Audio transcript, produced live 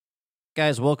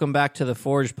Guys, welcome back to the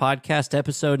Forge Podcast,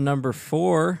 episode number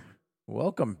 4.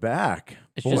 Welcome back.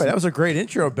 It's Boy, just- that was a great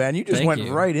intro, Ben. You just Thank went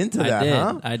you. right into that,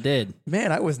 huh? I did.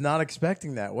 Man, I was not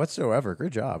expecting that whatsoever.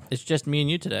 Great job. It's just me and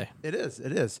you today. It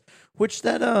is. Which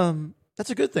that's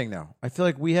a good thing now. I feel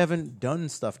like we haven't done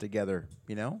stuff together,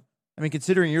 you know? I mean,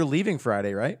 considering you're leaving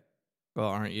Friday, right? Well,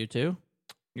 aren't you too?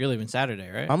 You're leaving Saturday,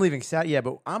 right? I'm leaving Saturday, yeah,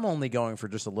 but I'm only going for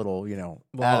just a little, you know,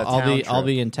 Well, out-of-town I'll trip.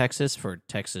 be in Texas for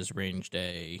Texas Range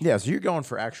Day. Yeah, so you're going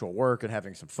for actual work and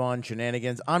having some fun,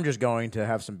 shenanigans. I'm just going to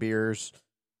have some beers,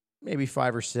 maybe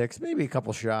 5 or 6, maybe a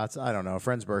couple shots. I don't know, a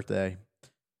friend's birthday.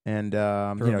 And,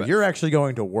 you're actually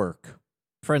going to work.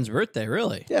 Friend's birthday,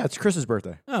 really? Yeah, it's Chris's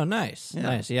birthday. Oh, nice. Yeah.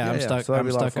 Nice. Yeah, Yeah, I'm yeah. stuck. So that'd I'm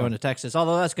be a lot of stuck going fun. to Texas,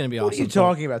 although that's going to be What awesome. are you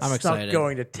talking about? I'm Stuck excited.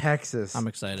 going to Texas. I'm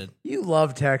excited. You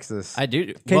love Texas. I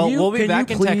do. Can We'll be can back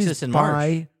you in please Texas in March.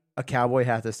 buy a cowboy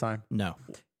hat this time? No.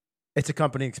 It's a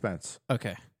company expense.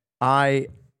 Okay. I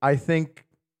think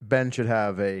Ben should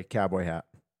have a cowboy hat.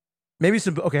 Maybe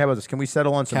some. Okay, how about this? Can we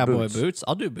settle on some Cowboy boots? boots?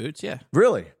 I'll do boots, yeah.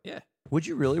 Really? Yeah. Would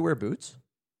you really wear boots?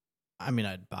 I mean,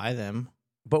 I'd buy them.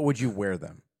 But would you wear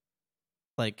them?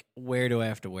 Like, where do I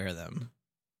have to wear them?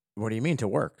 What do you mean to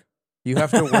work? You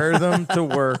have to wear them to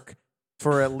work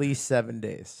for at least 7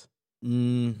 days.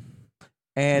 Mm,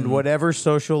 And Mhm. whatever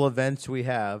social events we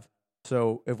have.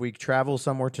 So if we travel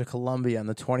somewhere to Colombia on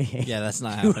the 28th, yeah, that's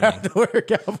not you happening. have to wear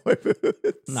cowboy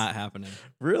boots. Not happening.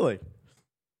 Really?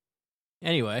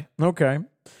 Anyway, Okay.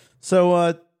 So I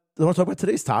want to talk about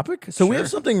today's topic. So we have Sure.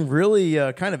 something really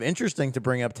kind of interesting to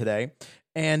bring up today.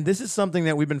 And this is something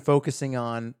that we've been focusing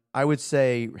on, I would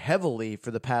say, heavily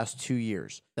for the past 2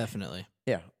 years. definitely.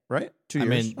 Yeah, right? 2 I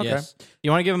years. mean, Okay. yes.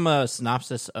 You want to give them a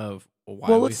synopsis of why?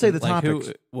 Well, we let's say think- the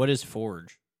topics. What is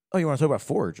Forge? Oh, you want to talk about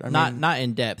Forge? I mean, Not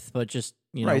in depth, but just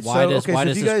Right, why so, does okay, why so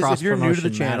does if you this guys- cross if you're new to the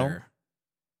promotion channel- matter?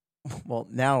 well,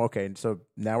 now, okay. So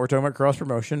now we're talking about cross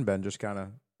promotion. Ben just kind of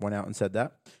went out and said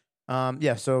that.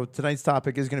 So tonight's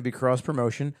topic is going to be cross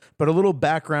promotion, but a little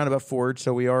background about Forge.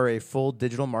 So we are a full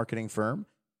digital marketing firm,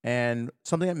 and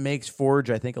something that makes Forge,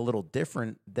 I think, a little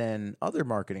different than other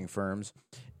marketing firms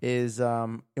is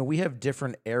we have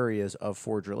different areas of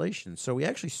Forge relations. So we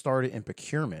actually started in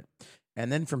procurement,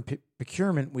 and then from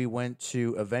procurement we went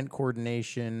to event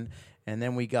coordination, and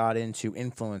then we got into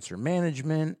influencer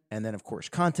management, and then of course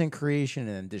content creation,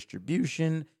 and then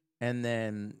distribution, and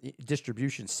then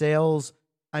distribution sales.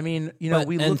 I mean, But-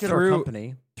 we and look at our through-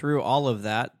 company. Through all of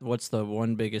that, what's the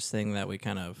one biggest thing that we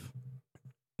kind of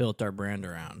built our brand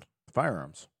around?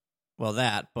 Firearms. Well,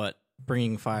 that, but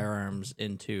bringing firearms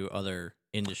into other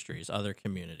industries, other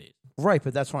communities. Right,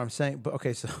 but that's what I'm saying. But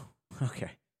okay, so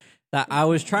okay. That I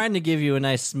was trying to give you a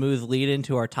nice smooth lead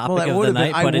into our topic that of the would've been-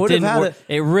 night, I but it would've didn't had work.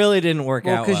 It really didn't work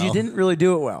Well, out because well. you didn't really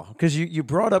do it well. Because you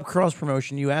brought up cross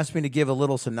promotion. You asked me to give a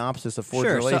little synopsis of Forge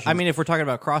Sure. relations. So, I mean, if we're talking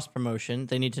about cross promotion,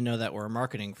 they need to know that we're a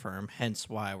marketing firm, hence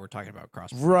why we're talking about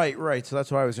cross promotion. Right. So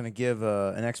that's why I was going to give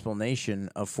an explanation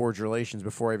of Forge relations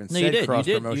before I even No, said you did. cross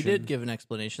You promotion. did give an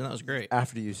explanation. That was great.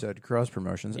 After you said cross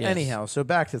promotions. Yes. Anyhow, so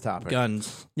back to the topic.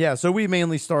 Guns. Yeah, so we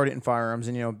mainly started in firearms,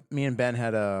 and me and Ben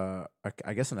had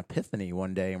I guess an epiphany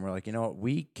one day, and we're like, you know what,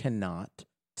 we cannot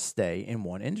stay in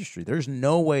one industry. There's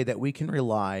no way that we can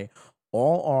rely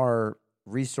all our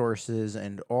resources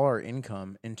and all our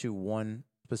income into one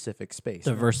specific space.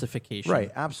 Diversification. Right,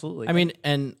 absolutely. I mean,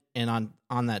 and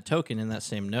on that token, in that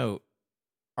same note,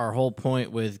 our whole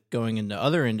point with going into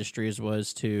other industries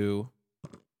was to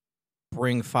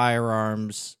bring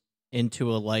firearms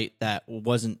into a light that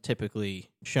wasn't typically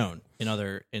shown in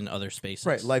other spaces.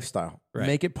 right, lifestyle. Right.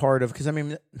 Make it part of, because I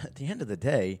mean, at the end of the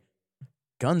day,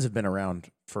 guns have been around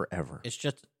forever. It's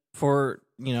just for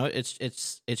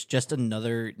it's just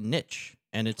another niche,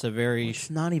 and it's a very It's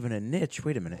not even a niche.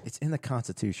 Wait a minute. It's in the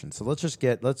Constitution. So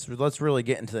let's really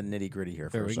get into the nitty gritty here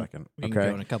for a second. We can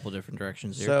go in a couple different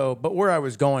directions here. So, but where I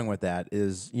was going with that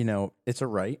is, it's a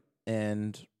right,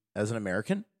 and as an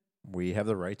American, we have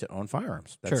the right to own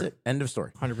firearms. That's Sure. it. End of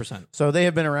story. 100%. So they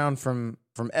have been around from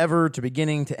ever to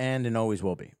beginning to end, and always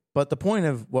will be. But the point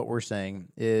of what we're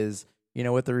saying is,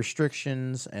 with the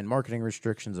restrictions and marketing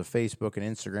restrictions of Facebook and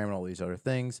Instagram and all these other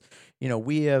things,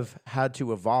 we have had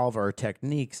to evolve our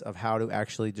techniques of how to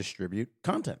actually distribute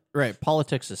content. Right.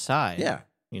 Politics aside. Yeah.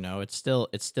 It's still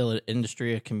an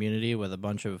industry, a community with a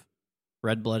bunch of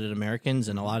red-blooded Americans,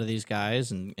 and a lot of these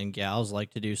guys and gals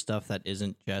like to do stuff that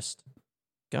isn't just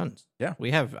guns. Yeah.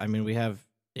 We have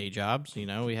day jobs,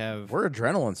 we have We're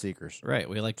adrenaline seekers. right.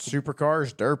 We like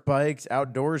Supercars, dirt bikes,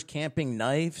 outdoors, camping,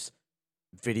 knives,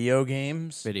 video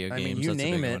games. video games. I mean, you That's a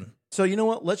name big it. one. So you know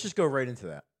what? Let's just go right into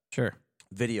that. Sure.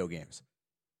 Video games.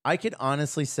 I could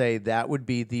honestly say that would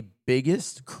be the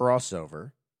biggest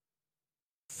crossover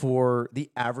for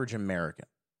the average American.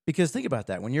 Because think about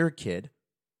that. When you're a kid,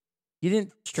 you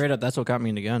didn't Straight up, that's what got me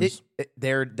into guns.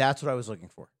 That's what I was looking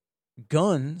for.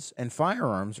 Guns and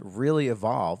firearms really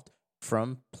evolved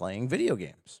from playing video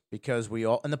games because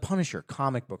and the Punisher,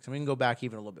 comic books, and we can go back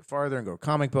even a little bit farther and go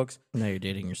comic books. Now you're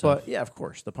dating yourself. But yeah, of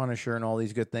course, the Punisher and all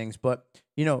these good things. But,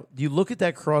 you look at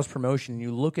that cross promotion,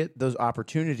 you look at those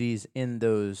opportunities in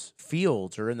those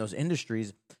fields or in those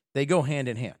industries, they go hand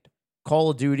in hand.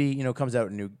 Call of Duty, comes out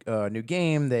a new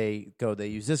game. They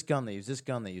use this gun, they use this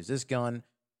gun, they use this gun.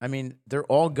 I mean, they're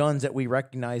all guns that we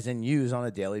recognize and use on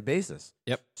a daily basis.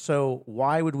 Yep. So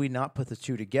why would we not put the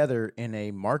two together in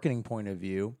a marketing point of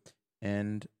view?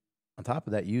 And on top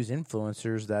of that, use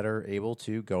influencers that are able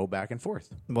to go back and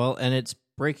forth. Well, and it's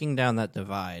breaking down that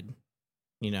divide,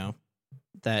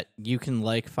 that you can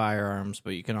like firearms,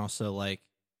 but you can also like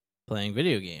playing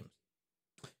video games.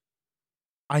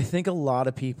 I think a lot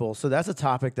of people, so that's a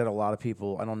topic that a lot of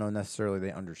people, I don't know necessarily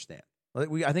they understand. I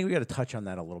think we got to touch on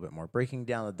that a little bit more, breaking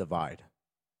down the divide.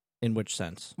 In which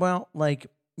sense? Well,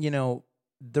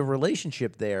 the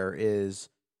relationship there is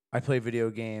I play video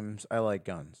games, I like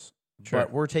guns. Sure.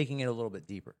 But we're taking it a little bit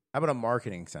deeper. How about a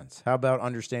marketing sense? How about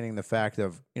understanding the fact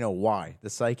of, why, the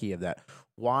psyche of that?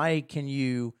 Why can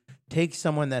you take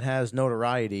someone that has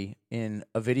notoriety in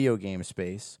a video game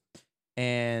space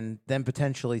and then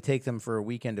potentially take them for a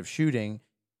weekend of shooting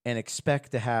and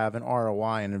expect to have an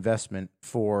ROI, an investment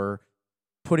for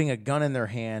putting a gun in their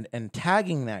hand and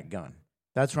tagging that gun?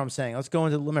 That's what I'm saying. Let's go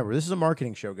into, remember, this is a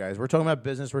marketing show, guys. We're talking about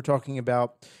business. We're talking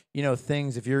about,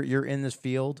 things. If you're in this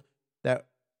field, that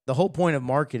the whole point of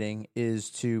marketing is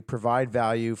to provide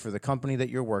value for the company that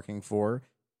you're working for.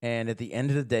 And at the end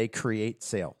of the day, create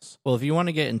sales. Well, if you want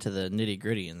to get into the nitty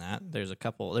gritty in that, there's a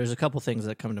couple things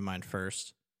that come to mind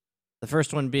first. The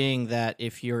first one being that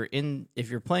if you're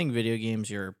playing video games,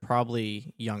 you're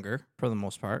probably younger for the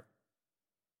most part,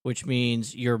 which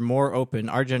means you're more open.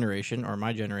 Our generation, or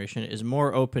my generation, is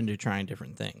more open to trying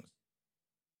different things.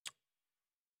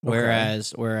 Okay.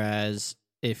 Whereas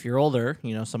if you're older,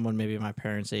 someone maybe my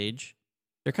parents' age,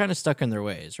 they're kind of stuck in their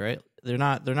ways, right? They're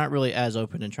not really as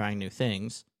open to trying new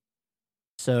things.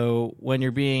 So when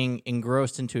you're being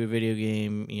engrossed into a video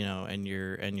game, and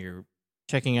you're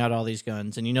checking out all these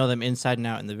guns and you know them inside and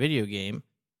out in the video game,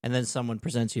 and then someone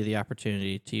presents you the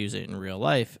opportunity to use it in real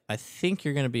life, I think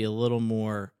you're going to be a little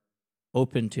more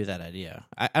open to that idea.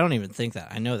 I don't even think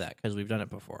that. I know that because we've done it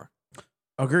before.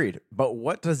 Agreed. But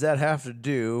what does that have to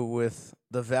do with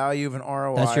the value of an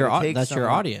ROI? That's your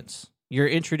audience. You're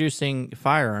introducing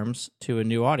firearms to a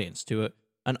new audience, to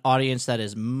an audience that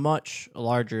is much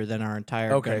larger than our entire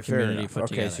gun community put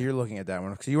together. Okay, so you're looking at that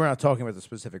one because you were not talking about the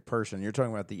specific person. You're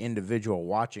talking about the individual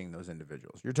watching those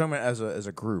individuals. You're talking about as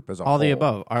a group, as a all whole. the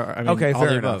above. Okay, all fair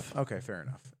the enough. above. Okay, fair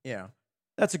enough. Yeah,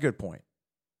 that's a good point.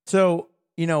 So,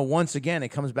 once again, it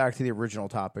comes back to the original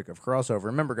topic of crossover.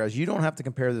 Remember, guys, you don't have to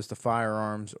compare this to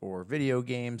firearms or video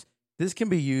games. This can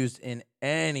be used in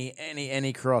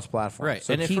any cross platform. Right.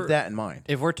 So keep that in mind.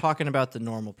 If we're talking about the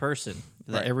normal person,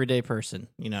 the Right. everyday person,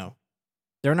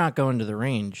 they're not going to the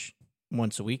range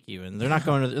once a week even. They're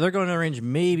going to the range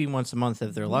maybe once a month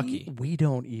if they're lucky. We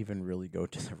don't even really go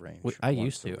to the range. I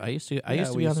used to. I used to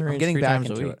be on the I'm range getting 3 back times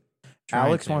a into week. it.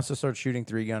 Alex wants to start shooting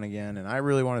 3-gun again, and I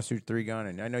really want to shoot 3-gun,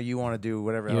 and I know you want to do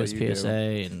whatever the hell you do.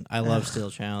 USPSA, and I love Steel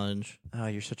Challenge. Oh,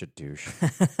 you're such a douche.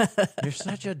 You're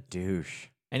such a douche.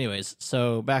 Anyways,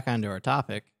 so back onto our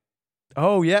topic.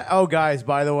 Oh, yeah. Oh, guys,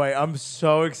 by the way, I'm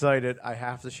so excited. I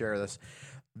have to share this.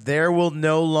 There will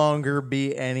no longer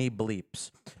be any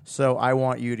bleeps. So I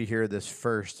want you to hear this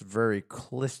first. Very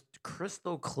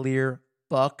crystal clear.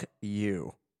 Fuck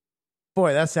you.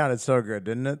 Boy, that sounded so good,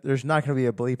 didn't it? There's not going to be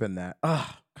a bleep in that. Oh,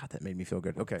 God, that made me feel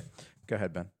good. Okay. Go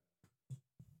ahead, Ben.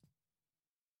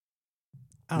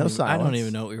 I don't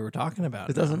even know what we were talking about.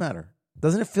 It doesn't matter.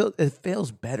 Doesn't it feel? It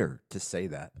feels better to say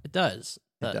that. It does.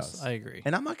 It does. I agree.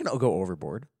 And I'm not going to go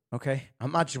overboard. Okay,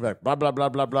 I'm not just gonna be like blah blah blah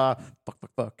blah blah.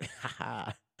 Fuck.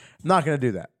 I'm not going to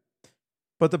do that.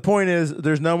 But the point is,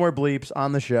 there's no more bleeps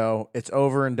on the show. It's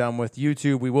over and done with.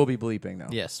 YouTube, we will be bleeping now.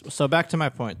 Yes. So back to my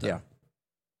point, though. Yeah.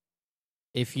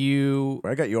 If you,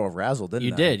 I got you all razzled, didn't I?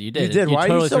 You did. You did. Why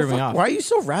totally threw me off. Why are you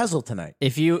so razzled tonight?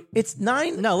 It's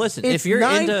 9. No, listen. It's if you're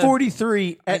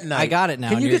 9:43 at night. I got it now.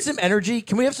 Can you get some energy?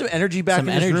 Can we have some energy back in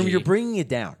this room? You're bringing it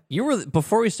down. You were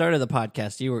before we started the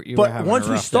podcast. You were. But once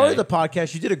we started the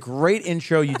podcast, you did a great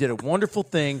intro. You did a wonderful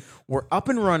thing. We're up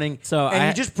and running. And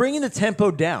you're just bringing the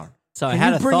tempo down. So I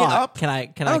had a bring thought. It up? Can I?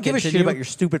 I don't give a shit about your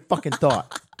stupid fucking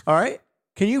thought. All right?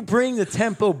 Can you bring the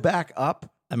tempo back up?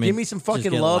 Give me some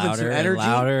fucking love and some energy.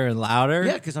 Louder and louder.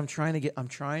 Yeah, because I'm trying to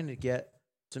get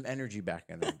some energy back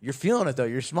in there. You're feeling it though.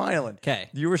 You're smiling. Okay.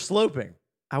 You were sloping.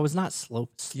 I was not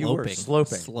sloping. You were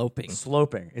sloping. Sloping.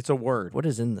 Sloping. It's a word. What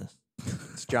is in this?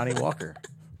 It's Johnny Walker.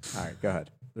 All right, go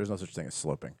ahead. There's no such thing as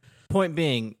sloping. Point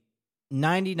being,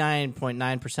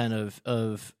 99.9%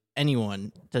 of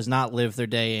anyone does not live their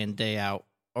day in, day out,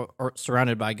 or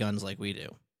surrounded by guns like we do.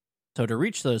 So to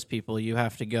reach those people, you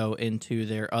have to go into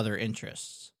their other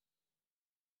interests.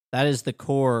 That is the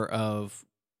core of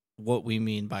what we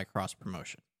mean by cross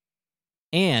promotion.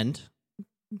 And,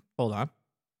 hold on,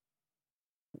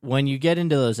 when you get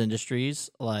into those industries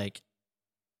like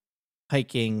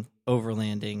hiking,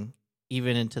 overlanding,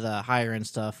 even into the higher end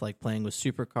stuff like playing with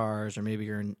supercars, or maybe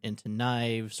you're into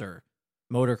knives or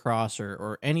motocross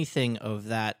or anything of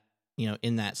that,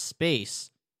 in that space,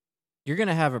 you're going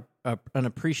to have an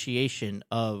appreciation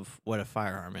of what a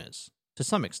firearm is to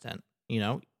some extent.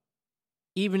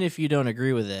 Even if you don't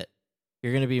agree with it,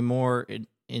 you're going to be more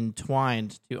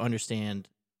entwined to understand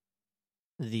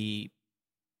the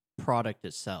product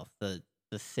itself, the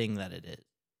thing that it is.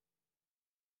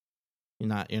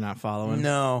 You're not following?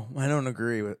 No, I don't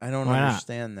agree with. I don't Why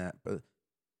understand that, but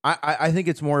I think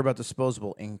it's more about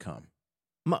disposable income.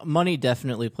 Money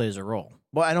definitely plays a role.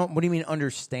 Well, I don't. What do you mean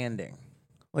understanding?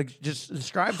 Like, just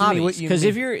describe to me Hobbies, what you mean. because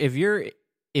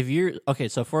if you're okay.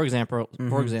 So for example,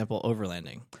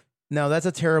 overlanding. No, that's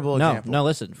a terrible example. No,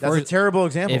 listen. That's a terrible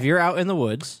example. If you're out in the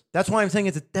woods, that's why I'm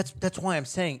saying that's why I'm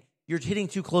saying you're hitting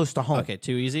too close to home. Okay,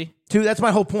 too easy. That's my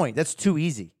whole point. That's too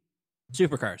easy.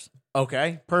 Supercars.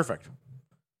 Okay, perfect.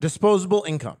 Disposable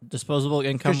income.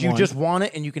 Because you just want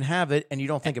it and you can have it and you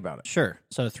don't think about it. Sure.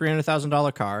 So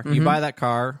 $300,000 car, you buy that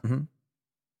car, Mhm.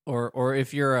 or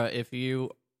if you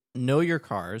know your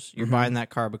cars, you're Mhm. buying that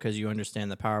car because you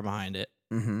understand the power behind it.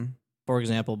 Mm-hmm. For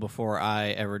example, before I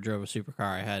ever drove a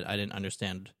supercar, I didn't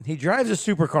understand. He drives a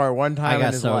supercar one time I got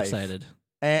in his so life, excited.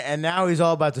 and now he's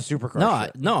all about the supercar.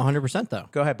 shit. No, 100% though.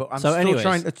 Go ahead, but I'm So still anyways-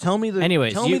 trying to tell me the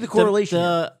Anyways, correlation.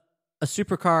 A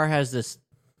supercar has this,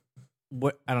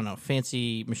 I don't know,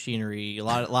 fancy machinery, a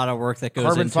lot of work that goes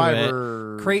Carbon into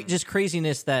fiber, it. Just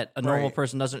craziness that a normal Right.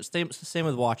 person doesn't. Same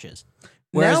with watches.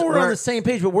 Now we're on the same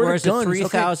page, but whereas the guns. a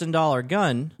 $3,000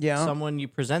 gun, Yeah. someone you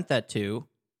present that to,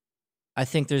 I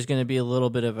think there's going to be a little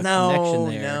bit of a connection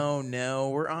there. No.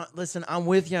 We're on. Listen, I'm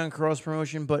with you on cross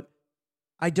promotion, but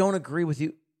I don't agree with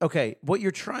you. Okay, what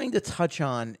you're trying to touch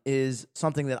on is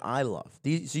something that I love.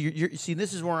 So you're see,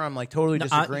 this is where I'm like totally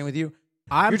disagreeing with you.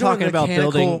 I'm You're doing talking about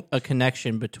mechanical- building a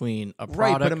connection between a Right,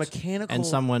 product but a mechanical and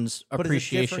someone's but it's a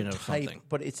appreciation different of type, something.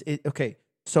 But it's okay.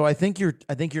 So I think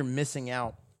you're missing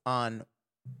out on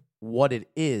what it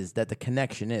is that the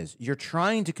connection is. You're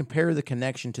trying to compare the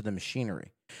connection to the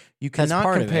machinery. You That's cannot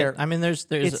part compare. of it. I mean, there's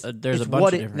It's a bunch of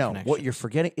what different connections. what you're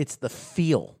forgetting. It's the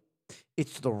feel.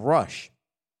 It's the rush.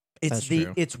 That's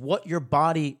true. It's what your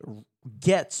body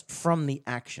gets from the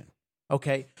action.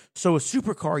 Okay, so a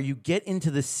supercar, you get into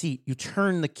the seat, you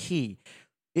turn the key,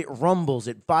 it rumbles,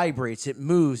 it vibrates, it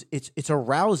moves. It's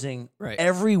arousing Right.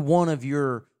 every one of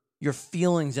your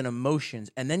feelings and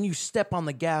emotions, and then you step on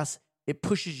the gas, it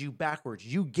pushes you backwards.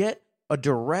 You get a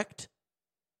direct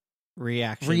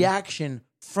reaction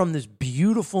from this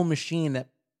beautiful machine that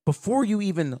before you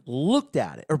even looked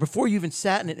at it or before you even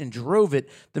sat in it and drove it,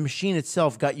 the machine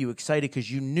itself got you excited because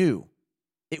you knew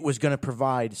it was going to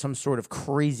provide some sort of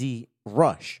crazy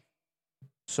rush.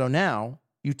 So now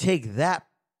you take that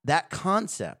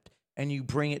concept and you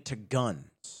bring it to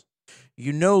guns.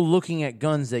 You know, looking at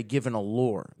guns, they give an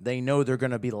allure. They know they're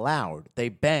going to be loud. They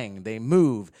bang, they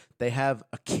move, they have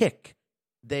a kick.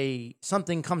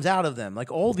 Something comes out of them.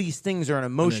 Like all these things are an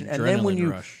emotion. And then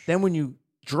when you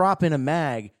drop in a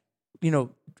mag,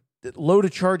 load a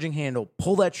charging handle,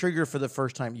 pull that trigger for the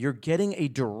first time, you're getting a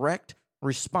direct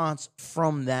response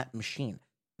from that machine.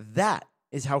 That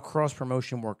is how cross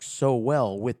promotion works so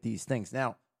well with these things.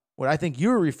 Now, what I think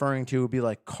you're referring to would be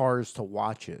like cars to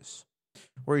watches.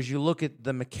 Whereas you look at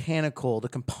the mechanical, the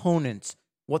components,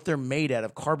 what they're made out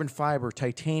of, carbon fiber,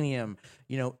 titanium,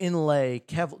 inlay,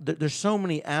 Kevlar. There's so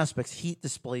many aspects, heat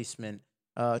displacement,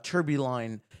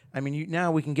 turbuline. I mean,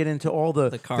 now we can get into all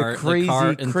the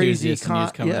crazy,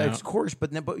 of course.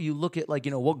 But you look at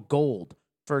what gold,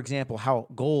 for example, how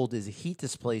gold is heat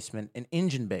displacement in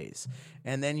engine bays,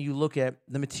 and then you look at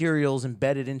the materials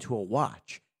embedded into a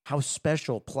watch, how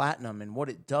special platinum and what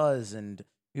it does, and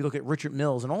you look at Richard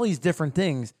Mills and all these different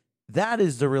things. That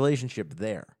is the relationship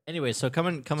there. Anyway, so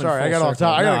coming. Sorry, full I got off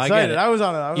circle. top. I got excited. I was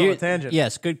on a tangent.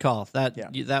 Yes, good call. That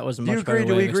was a much better way.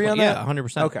 Do we agree on that? Yeah,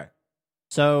 100%. Okay.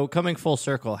 So coming full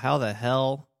circle, how the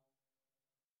hell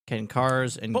can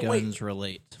cars and But wait. guns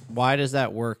relate? Why does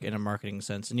that work in a marketing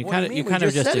sense? And you What do kind of mean? you We kind of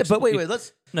just just said it, but wait,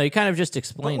 let's. no, you kind of just But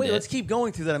explained wait, it. let's keep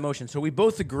going through that emotion. So we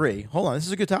both agree. Hold on, this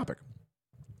is a good topic.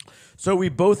 So we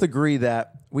both agree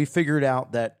that we figured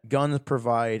out that guns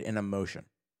provide an emotion,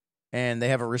 and they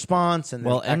have a response and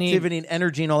Well, activity and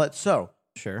energy and all that. So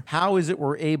Sure. how is it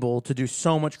we're able to do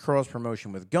so much cross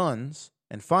promotion with guns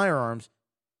and firearms,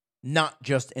 not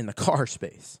just in the car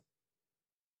space?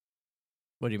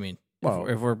 What do you mean? Well,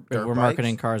 if we're dirt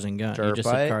marketing bikes, cars and guns, you Dirt just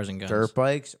said bike, cars and guns. dirt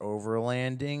bikes,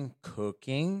 overlanding,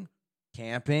 cooking,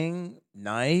 camping,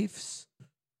 knives.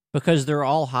 Because they're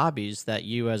all hobbies that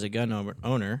you as a gun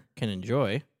owner can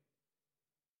enjoy.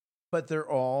 But they're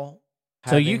all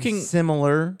So you having can-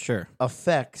 similar Sure.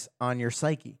 effects on your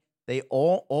psyche. They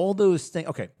all those things.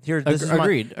 Okay, here this is my,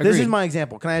 Agreed. This is Agreed. my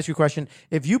example. Can I ask you a question?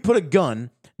 If you put a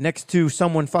gun next to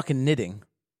someone fucking knitting,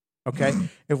 okay,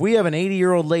 if we have an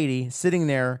 80-year-old lady sitting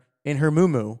there in her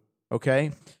muumuu,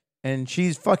 okay, and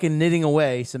she's fucking knitting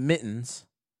away some mittens,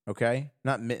 okay,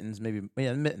 not mittens, maybe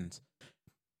mittens,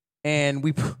 and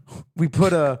we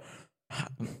put a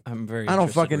I'm very. I don't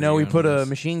interested fucking where know. you're We going put with a this.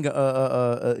 machine gun,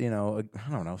 I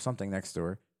don't know, something next to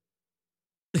her.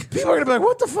 People are gonna be like,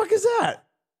 "What the fuck is that?"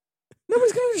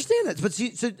 Nobody's gonna understand that. But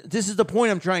see, so this is the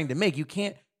point I'm trying to make. You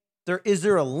can't. Is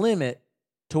there a limit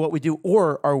to what we do,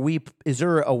 or are we? Is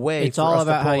there a way? It's for all us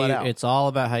about to how pull you. that out? It's all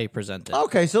about how you present it.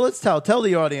 Okay, so let's tell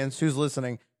the audience who's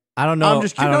listening. I don't know. I'm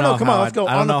just I kidding. don't No, know come how on, let's go.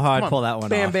 I don't know how come I'd on. pull that one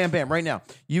Bam, off. bam, bam! Right now,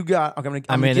 you got.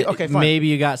 I mean, okay, fine. maybe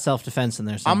you got self defense in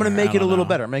there. I'm going to somewhere. make I it a don't little know.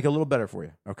 better. Make it a little better for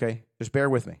you. Okay, just bear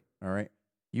with me. All right,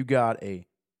 you got a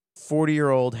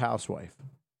 40-year-old housewife.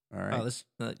 All right, Oh, this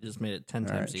just made it 10 All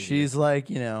times right. easier. She's like,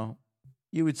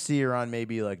 you would see her on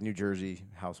maybe like New Jersey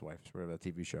Housewives, whatever that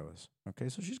TV show is. Okay,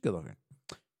 so she's good looking.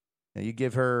 Now you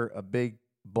give her a big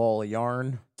ball of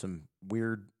yarn, some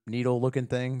weird needle looking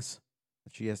things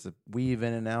that she has to weave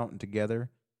in and out and together.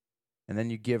 And then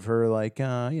you give her like,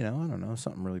 I don't know,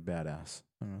 something really badass.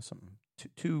 I don't know, something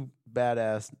two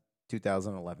badass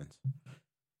 2011s.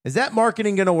 Is that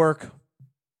marketing going to work?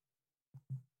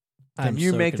 I'm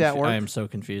you make that work? I am so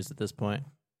confused at this point.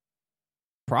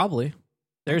 Probably.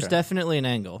 There's Okay. definitely an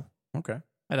angle. Okay.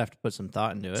 I'd have to put some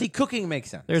thought into it. See, cooking makes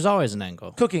sense. There's always an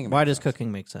angle. Cooking Why makes does sense.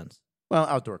 cooking make sense? Well,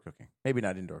 outdoor cooking. Maybe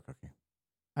not indoor cooking.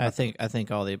 I think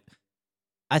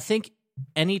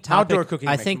any topic. Outdoor cooking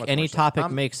I makes think much any more sense.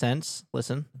 topic makes sense.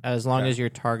 Listen, as long Okay. as you're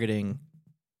targeting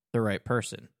the right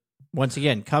person. Once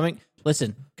again,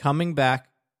 coming back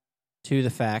to the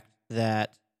fact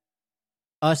that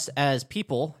us as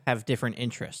people have different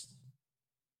interests.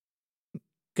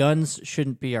 Guns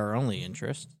shouldn't be our only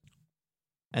interest,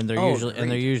 and they're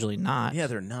Agreed. usually not. Yeah,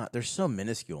 they're not. They're so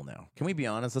minuscule now. Can we be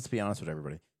honest? Let's be honest with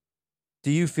everybody.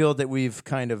 Do you feel that we've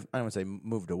kind of, I don't want to say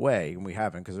moved away, and we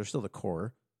haven't because they're still the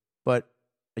core, but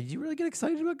do you really get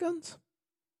excited about guns?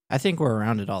 I think we're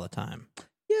around it all the time.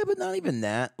 Yeah, but not even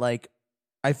that. Like,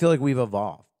 I feel like we've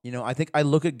evolved. I think I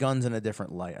look at guns in a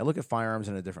different light. I look at firearms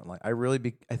in a different light.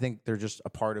 I think they're just a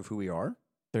part of who we are.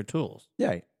 They're tools.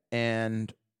 Yeah.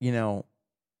 And,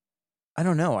 I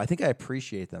don't know. I think I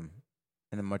appreciate them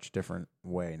in a much different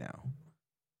way now.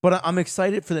 But I'm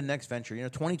excited for the next venture.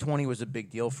 2020 was a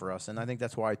big deal for us. And I think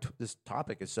that's why this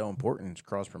topic is so important. It's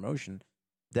cross promotion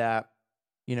that,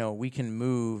 we can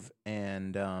move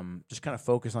and just kind of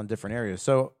focus on different areas.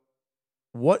 So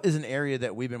what is an area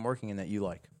that we've been working in that you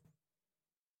like?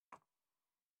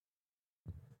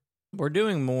 We're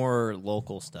doing more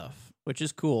local stuff, which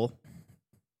is cool,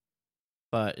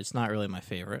 but it's not really my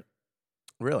favorite.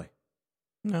 Really?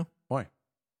 No. Why?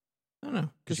 I don't know.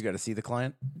 Because you got to see the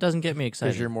client? It doesn't get me Because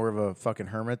excited. you're more of a fucking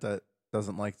hermit that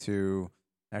doesn't like to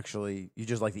you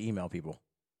just like to email people.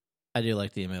 I do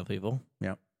like to email people.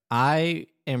 Yeah. I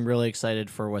am really excited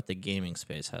for what the gaming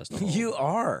space has to hold. You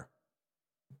are.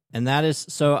 And that is,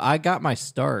 so I got my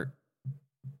start,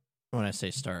 when I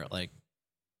say start, like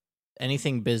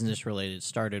anything business related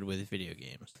started with video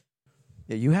games.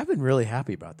 Yeah, you have been really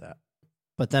happy about that.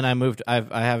 But then I moved, I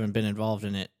haven't been involved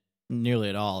in it nearly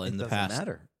at all in the past. It doesn't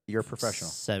matter. You're a professional.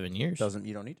 7 years.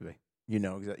 You don't need to be.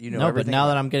 No, But everything now about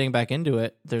that I'm getting back into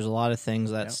it, there's a lot of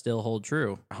things that Yep. still hold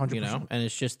true. 100%. And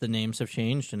it's just the names have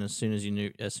changed, and as soon as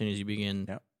you begin,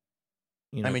 Yep.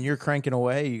 you know, I mean, you're cranking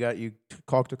away. You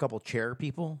talked to a couple chair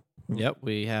people. yep,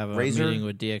 we have a Razer? meeting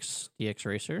with DX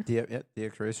Racer.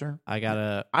 DX Racer.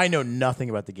 I know nothing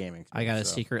about the gaming. got a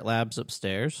so. Secret Labs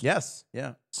upstairs. Yes.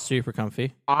 Yeah. Super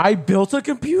comfy. I built a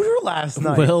computer last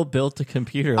night. Will built a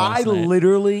computer last night.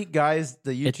 literally, guys,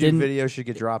 the YouTube didn't- video should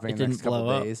get dropping in the it next didn't couple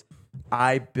blow up. days.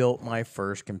 I built my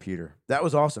first computer. That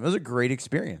was awesome. It was a great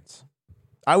experience.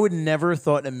 I would never have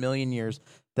thought in a million years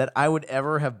that I would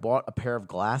ever have bought a pair of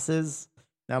glasses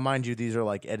Now, mind you, these are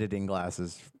like editing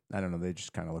glasses. I don't know. They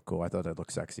just kind of look cool. I thought I'd look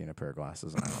sexy in a pair of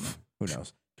glasses. And I don't know. Who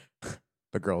knows?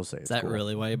 The girls say Is it's that cool.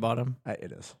 really why you bought them?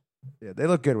 It is. Yeah, they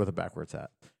look good with a backwards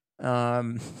hat.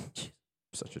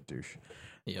 Such a douche.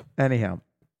 Yep. Anyhow,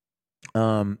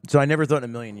 so I never thought in a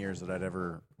million years that I'd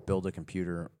ever build a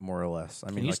computer, more or less. I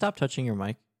Can mean, you like, stop touching your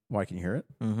mic? why can you hear it?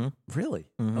 Mm-hmm. Really?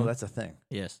 Mhm. Oh, that's a thing.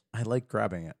 Yes. I like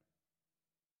grabbing it.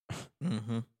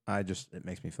 Mm-hmm. It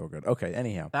makes me feel good. Okay.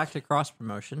 Anyhow, Back to cross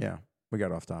promotion. yeah, we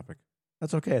got off topic.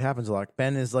 That's okay. It happens a lot.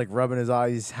 Ben is like rubbing his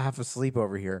eyes. He's half asleep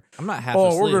over here. I'm not half Oh,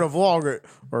 asleep. we're gonna vlog it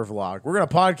or vlog. We're gonna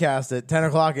podcast at 10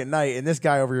 o'clock at night, and this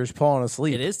guy over here is falling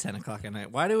asleep. It is 10 o'clock at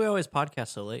night. Why do we always podcast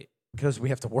so late? Because we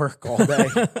have to work all day.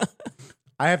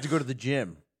 I have to go to the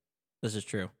gym, This is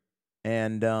true.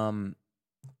 and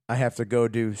I have to go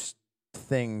do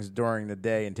things during the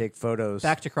day and take photos.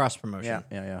 Back to cross promotion.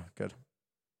 Yeah. Good.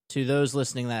 To those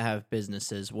listening that have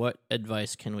businesses, what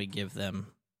advice can we give them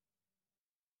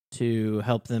to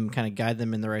help them kind of guide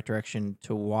them in the right direction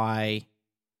to why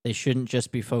they shouldn't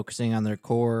just be focusing on their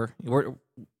core?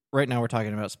 Right now we're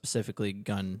talking about specifically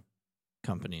gun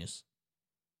companies.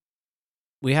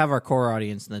 We have our core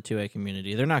audience in the 2A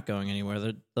community. They're not going anywhere.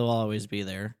 They'll always be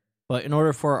there. But in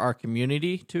order for our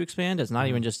community to expand, it's not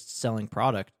even just selling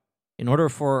product. In order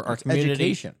for our community,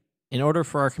 education. in order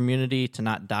for our community to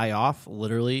not die off,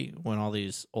 literally when all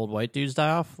these old white dudes die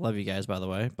off. Love you guys, by the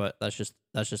way, but that's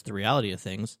just the reality of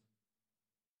things.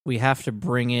 We have to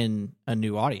bring in a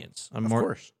new audience, a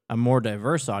more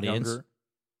diverse audience. Younger.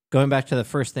 Going back to the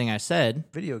first thing I said,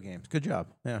 Video games. Good job.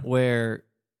 Yeah. where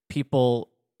people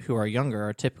who are younger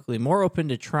are typically more open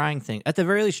to trying things, at the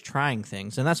very least trying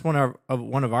things. And that's one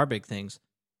of our big things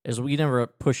is we never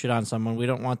push it on someone. We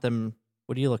don't want them.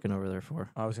 What are you looking over there for?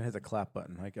 I was going to hit the clap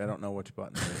button. Like, I don't know which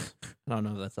button it is. I don't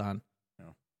know if that's on.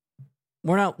 No.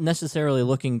 We're not necessarily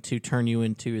looking to turn you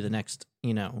into the next,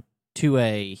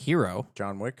 2A hero,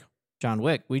 John Wick. John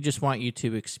Wick. We just want you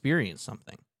to experience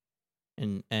something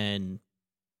and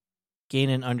gain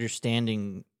an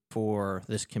understanding for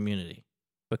this community,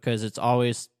 because it's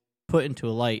always put into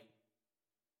a light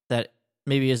that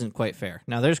maybe isn't quite fair.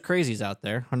 Now, there's crazies out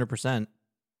there, 100%,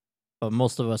 but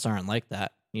most of us aren't like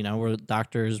that. We're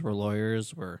doctors, we're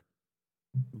lawyers, we're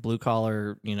blue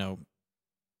collar,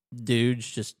 dudes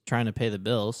just trying to pay the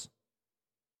bills.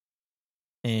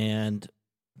 And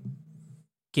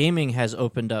gaming has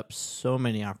opened up so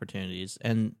many opportunities,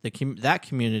 and that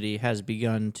community has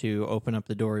begun to open up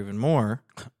the door even more.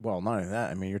 Well, not only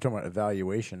that. I mean, you're talking about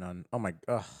evaluation on. Oh my.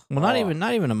 Ugh. Well,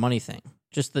 not even a money thing,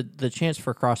 just the chance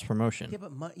for cross promotion. Yeah,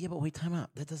 but wait, time out.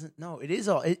 That doesn't. No, it is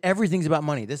all. Everything's about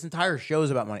money. This entire show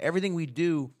is about money. Everything we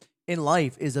do in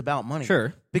life is about money.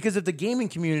 Sure. Because if the gaming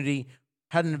community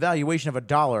had an evaluation of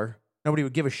 $1, nobody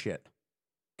would give a shit.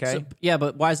 Okay. So, yeah,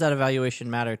 but why does that evaluation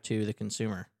matter to the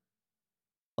consumer?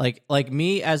 Like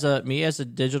me as a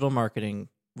digital marketing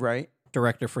Right.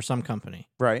 director for some company,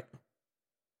 Right.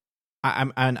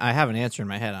 I have an answer in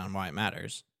my head on why it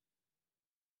matters.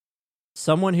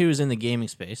 Someone who's in the gaming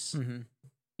space,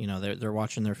 Mm-hmm. they're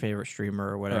watching their favorite streamer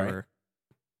or whatever. Right.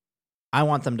 I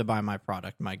want them to buy my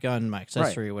product, my gun, my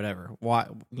accessory, whatever. Why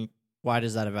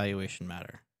does that evaluation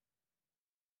matter?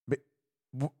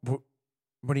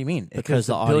 What do you mean? Because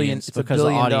the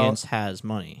audience has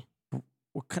money.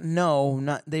 No,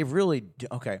 not they really do.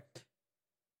 Okay.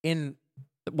 If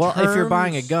you're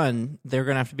buying a gun, they're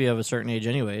going to have to be of a certain age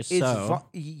anyways.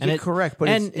 Correct, but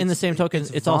in the same token,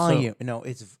 it's volume.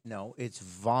 It's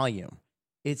volume.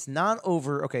 It's not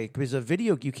over. Okay, because a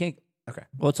video you can't. Okay,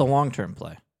 well, it's a long-term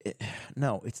play.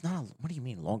 No, it's not. What do you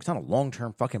mean long? It's not a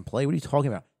long-term fucking play. What are you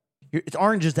talking about? It's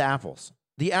oranges to apples.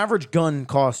 The average gun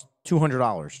costs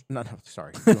 $200. No,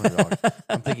 sorry, $200.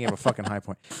 I'm thinking of a fucking high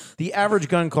point. The average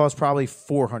gun costs probably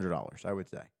 $400. I would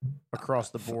say across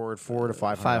the board, $400 to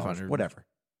 $500, whatever.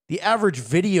 The average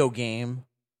video game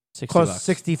costs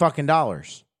 $60 fucking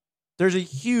dollars. There's a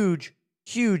huge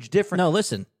difference. No,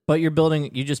 listen, but you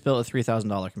just built a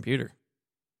 $3,000 computer.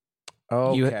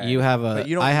 Okay. You have a.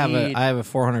 I have a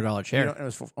 $400 chair. It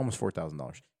was almost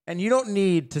 $4,000, and you don't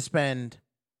need to spend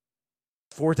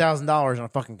 $4,000 on a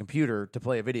fucking computer to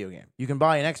play a video game. You can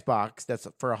buy an Xbox that's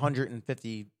for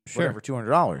 $150, whatever,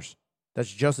 $200. That's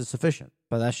just as sufficient.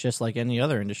 But that's just like any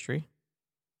other industry.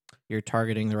 You're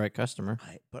targeting the right customer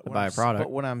to buy a product.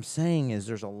 But what I'm saying is,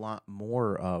 there's a lot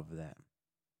more of them.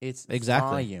 It's exactly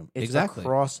volume. It's exactly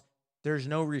across. There's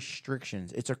no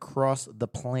restrictions. It's across the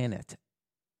planet.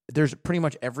 There's pretty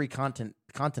much every continent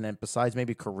besides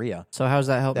maybe Korea. So how's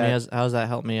that help me? How's that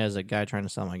help me as a guy trying to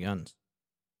sell my guns?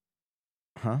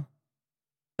 Huh?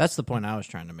 That's the point I was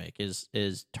trying to make.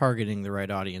 Is targeting the right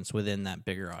audience within that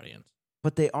bigger audience.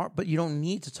 But they are. But you don't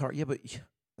need to target. Yeah, but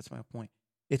That's my point.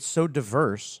 It's so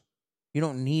diverse. You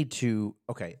don't need to.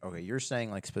 Okay. You're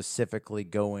saying like specifically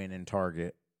go in and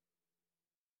target,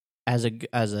 As a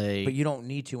but you don't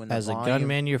need to. In the as a gun volume-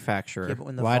 manufacturer, Yeah, but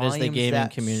when the why does the volume's gaming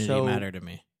that community so- matter to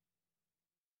me?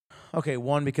 Okay,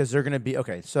 one, because they're going to be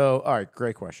okay. So, all right,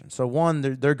 great question. So, one,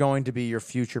 they're going to be your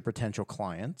future potential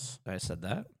clients. I said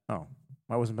that. Oh,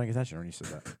 I wasn't paying attention when you said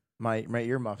that. My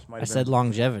earmuffs might. I Have said been,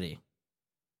 longevity.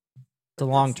 It's a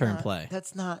long-term play.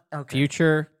 That's not okay.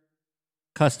 Future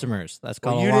customers. That's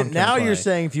called Well, a you long-term didn't. Now play. you're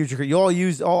saying future. You all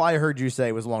used. All I heard you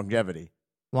say was longevity.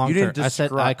 long-term. didn't I said I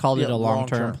describe- called it yeah, a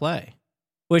long-term long-term. play.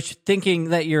 Which, thinking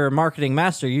that you're a marketing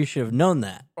master, you should have known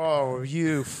that. Oh,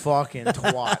 you fucking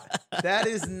twat! That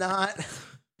is not.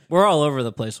 We're all over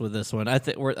the place with this one. I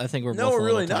think we're. No, both we're a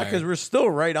really little not, because tired. we're still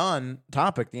right on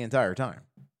topic the entire time.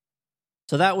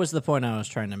 So that was the point I was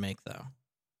trying to make, though.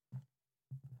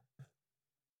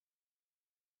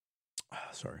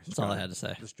 Sorry, That's all I had to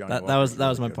say. This Johnny That Walker's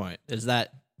was my really good. point. Is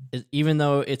that even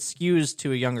though it skews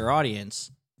to a younger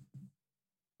audience,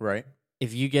 Right.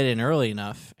 if you get in early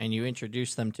enough and you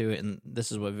introduce them to it, and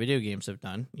this is what video games have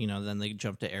done, then they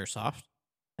jump to airsoft,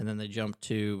 and then they jump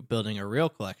to building a real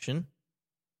collection.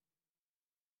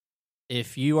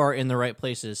 If you are in the right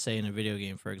places, say in a video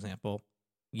game, for example,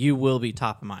 you will be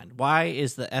top of mind. Why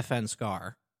is the FN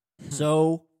Scar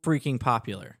so freaking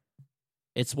popular?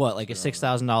 It's what, like a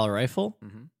 $6,000 rifle,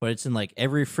 Mhm. but it's in like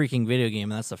every freaking video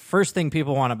game, and that's the first thing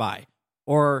people want to buy.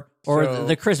 Or So-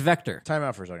 the Chris Vector. Time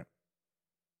out for a second.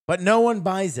 But no one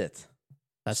buys it.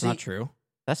 That's not See- true.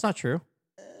 That's not true.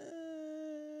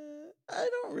 I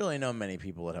don't really know many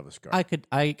people that have a scar.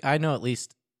 I know at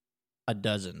least a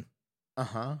dozen.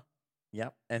 Uh-huh.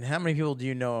 Yep. And how many people do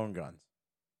you know own guns?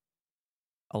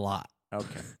 A lot.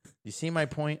 Okay. You see my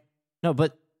point? No,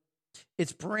 but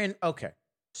It's brand. Okay.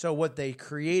 So what they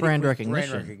created Brand was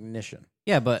recognition. brand recognition.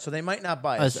 yeah, but So they might not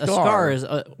buy a scar is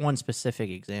one specific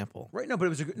example. right. No, but it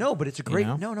was but it's a great.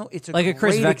 know? No, it's a Like a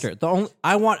Chris great Vector.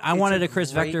 I wanted a a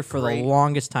Chris great, Vector for great- the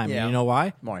longest time. Yeah. And you know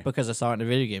why? Why? Because I saw it in a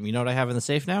video game. You know what I have in the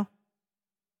safe now?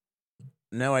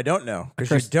 No, I don't know, because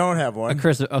Chris- you don't have one. A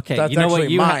Chris. Okay, That's you know what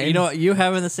actually you mine. you know what you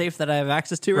have in the safe that I have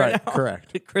access to right, Right, now?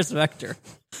 correct. Chris Vector.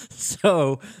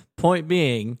 So, point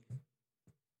being,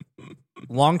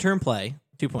 long-term play.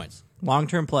 2 points.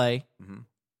 Long-term play Mhm.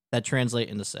 that translate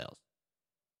into sales.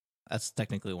 That's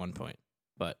technically 1 point,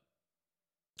 but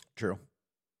True.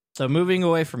 so moving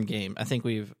away from game, I think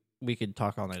we could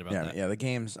talk all night about Yeah, that. yeah. The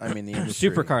games. I mean, the industry.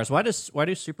 Supercars. Why do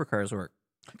supercars work?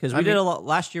 Because we did a lot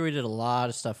last year. We did a lot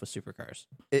of stuff with supercars,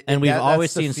 and we've that's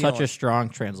always the seen such a feeling. strong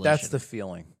translation. That's the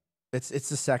feeling. It's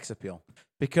the sex appeal.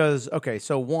 Because okay,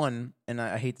 so one, and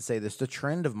I hate to say this, the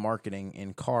trend of marketing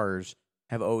in cars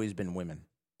have always been women.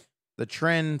 The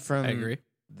trend from I agree.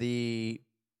 the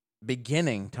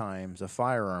beginning times of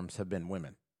firearms have been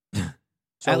women.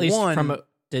 So At least one, from a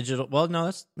digital. Well, no,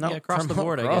 that's across the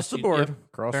board. I Across guess the You- board. yep.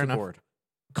 Across Fair the enough. board.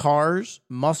 Cars,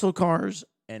 muscle cars,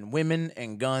 and women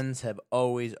and guns have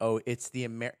always. It's the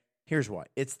Here's why.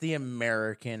 It's the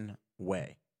American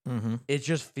way. Mm-hmm. It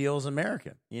just feels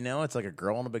American. It's like a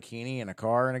girl in a bikini and a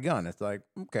car and a gun. It's like,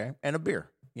 okay, and a beer.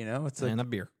 It's like, And a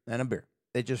beer. and a beer.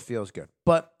 It just feels good.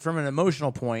 But from an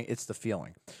emotional point, it's the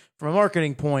feeling. From a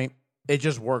marketing point, it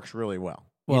just works really well.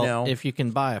 Well, if you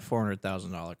can buy a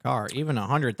 $400,000 car, even a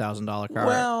 $100,000 car,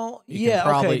 well, you yeah, can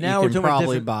probably, okay. Now you we're can talking about probably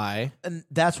different, buy. and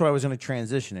that's what I was going to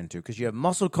transition into, because you have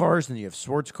muscle cars, and you have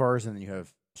sports cars, and then you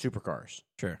have supercars.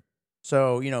 Sure.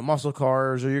 So muscle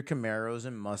cars are your Camaros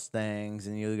and Mustangs,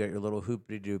 and you got your little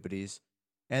hoopity doopities,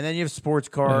 and then you have sports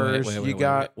cars. Wait,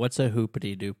 got. wait. What's a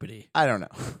hoopity doopity? I don't know.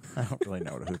 I don't really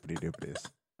know what a hoopity doopity is.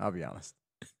 I'll be honest.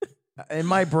 In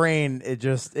my brain, it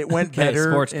went Okay,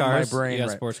 better sports in cars. my brain. You got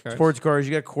right. sports cars. Sports cars,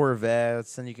 you got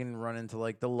Corvettes, and you can run into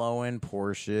like the low end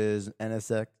Porsches,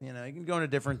 NSX. You can go into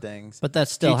different things. But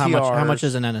that's still how much GTRs.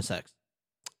 is an NSX?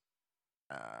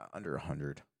 Under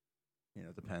 100.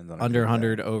 It depends on Under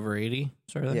 100, over 80,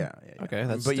 sort of thing? Yeah. Okay,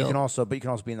 that's but you still- can also be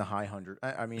in the high 100.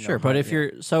 I mean, Sure, but if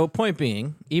you're so point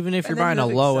being, even if And you're then buying a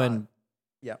the low exotic- end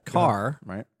yeah car,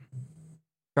 right?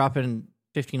 dropping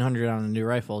 $1,500 on a new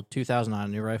rifle, $2,000 on a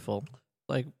new rifle,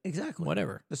 like Exactly.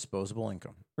 whatever. Disposable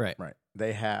income. Right. Right.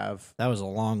 They have. That was a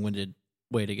long-winded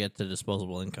way to get to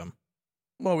disposable income.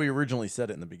 Well, we originally said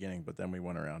it in the beginning, but then we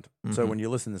went around. So Mhm. when you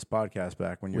listen to this podcast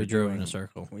back, when you're We drove in doing- a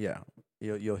circle. Yeah,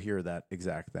 you'll hear that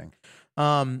exact thing.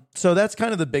 So that's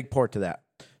kind of the big part to that.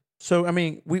 So I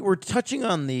mean, we're touching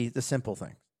on the simple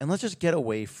thing, and let's just get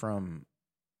away from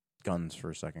guns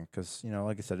for a second, because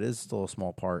like I said, it is still a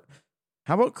small part.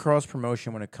 How about cross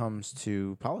promotion when it comes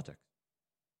to politics?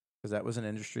 Because that was an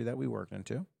industry that we worked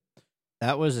into.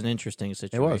 That was an interesting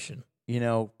situation.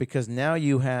 Because now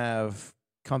you have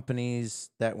companies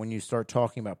that when you start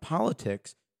talking about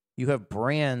politics, you have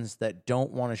brands that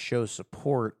don't want to show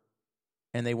support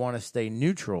and they want to stay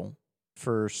neutral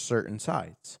for certain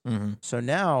sides. Mm-hmm. So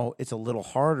now it's a little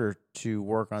harder to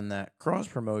work on that cross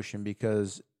promotion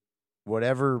because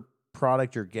whatever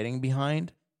product you're getting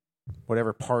behind,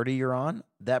 whatever party you're on,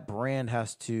 that brand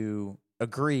has to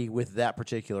agree with that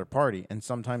particular party. And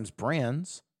sometimes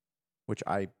brands, which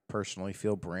I personally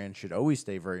feel brands should always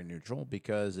stay very neutral,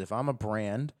 because if I'm a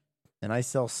brand and I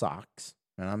sell socks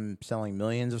and I'm selling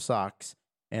millions of socks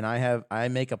and I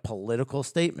make a political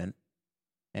statement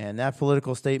and that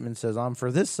political statement says I'm for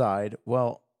this side,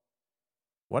 well,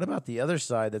 what about the other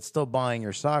side that's still buying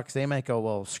your socks? They might go,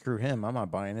 well, screw him. I'm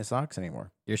not buying his socks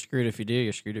anymore. You're screwed if you do.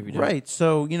 You're screwed if you don't. Right.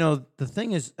 So, the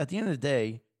thing is, at the end of the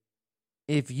day,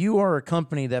 if you are a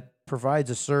company that provides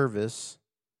a service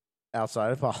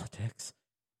outside of politics,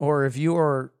 or if you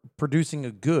are producing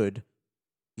a good,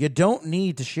 you don't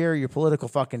need to share your political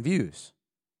fucking views.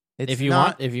 If you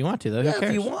want to, though, who cares?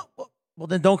 If you want, well,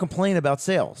 then don't complain about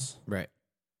sales. Right.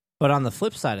 But on the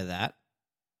flip side of that,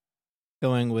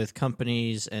 going with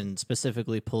companies and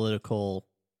specifically political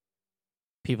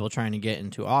people trying to get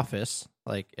into office,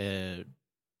 like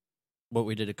what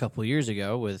we did a couple of years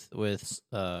ago with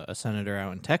a senator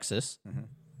out in Texas, Mm-hmm.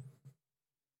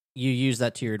 you use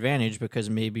that to your advantage because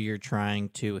maybe you're trying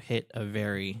to hit a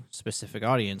very specific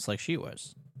audience like she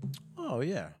was. Oh,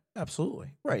 yeah, absolutely.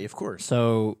 Right, of course.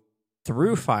 So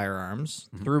through firearms,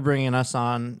 Mm-hmm. through bringing us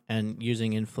on and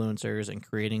using influencers and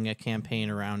creating a campaign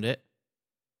around it,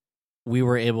 we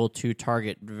were able to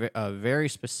target a very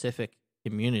specific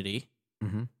community,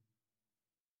 Mm-hmm.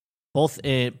 both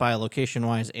by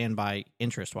location-wise and by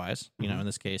interest-wise. Mm-hmm. In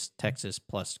this case, Texas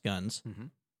plus guns. Mm-hmm.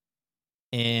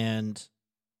 And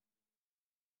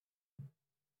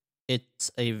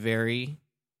it's a very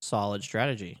solid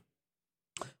strategy.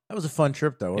 That was a fun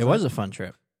trip, though. It was a fun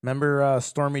trip. Remember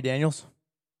Stormy Daniels?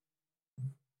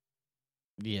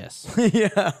 Yes.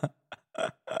 Yeah.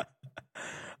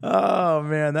 Oh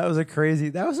man, that was a crazy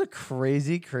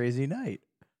night.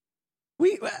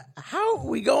 We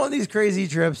go on these crazy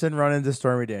trips and run into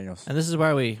Stormy Daniels. And this is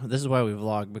why we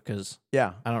vlog, because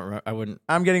Yeah.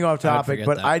 I'm getting off topic, forget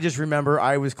but that. I just remember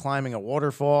I was climbing a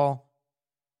waterfall.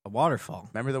 a waterfall.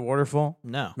 Remember the waterfall?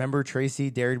 No. Remember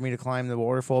Tracy dared me to climb the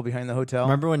waterfall behind the hotel?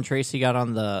 Remember when Tracy got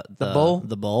on the bull?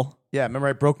 The bull? Yeah, remember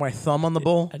I broke my thumb on the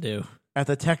bull I do. at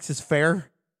the Texas Fair?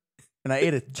 And I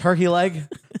ate a turkey leg?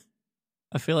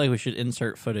 I feel like we should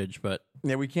insert footage, but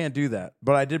Yeah, we can't do that.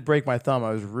 But I did break my thumb.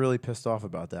 I was really pissed off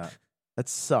about that. That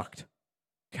sucked.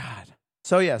 God.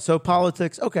 So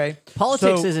politics, okay.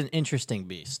 politics So- is an interesting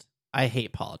beast. I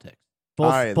hate politics.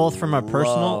 I Both from a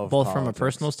personal love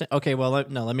politics. Okay, well,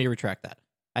 let me retract that.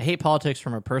 I hate politics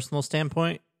from a personal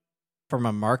standpoint. From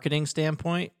a marketing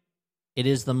standpoint, it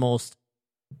is the most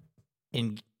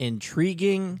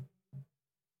intriguing,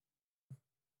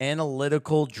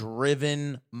 Analytical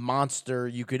driven monster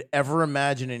you could ever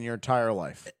imagine in your entire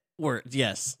life. word.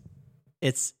 Yes,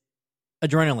 it's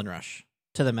adrenaline rush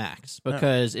to the max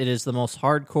because it is the most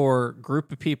hardcore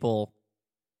group of people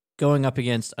going up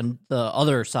against the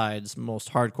other side's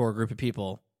most hardcore group of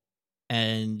people,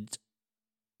 and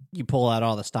you pull out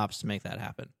all the stops to make that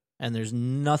happen. And there's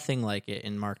nothing like it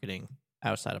in marketing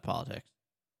outside of politics.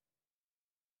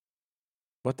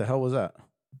 What the hell was that?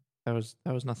 That was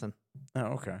nothing. Oh,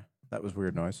 okay. That was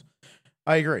weird noise.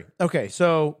 I agree. Okay,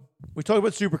 so we talked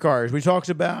about supercars. We talked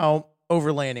about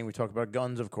overlanding. We talked about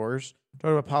guns, of course. We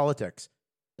talked about politics.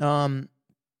 We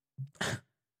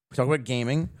talked about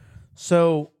gaming.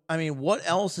 So, I mean, what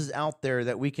else is out there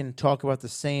that we can talk about the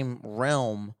same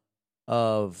realm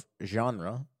of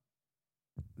genre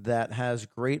that has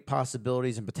great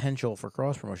possibilities and potential for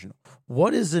cross promotion?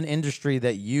 What is an industry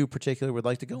that you particularly would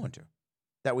like to go into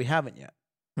that we haven't yet?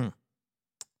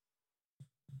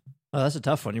 Oh, that's a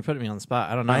tough one. You're putting me on the spot.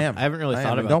 I don't know. I am. I haven't really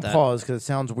thought about Don't that. pause because it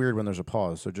sounds weird when there's a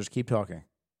pause. So just keep talking.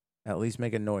 At least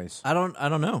make a noise. I don't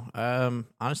know.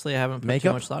 Honestly, I haven't put too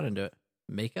Makeup? much thought into it.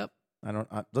 Makeup?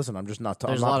 Listen. I'm just not.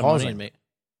 There's I'm a not lot of money pausing. in makeup.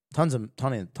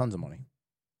 Tons of money.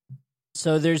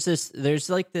 So there's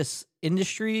like this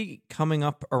industry coming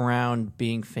up around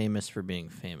being famous for being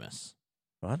famous.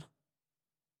 What?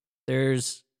 So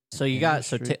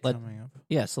Industry coming up.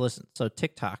 yeah, so listen. So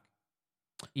TikTok,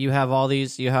 you have all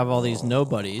these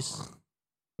nobodies,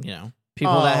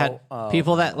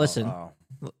 people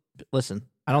listen.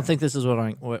 I don't think this is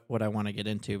what I want to get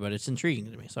into, but it's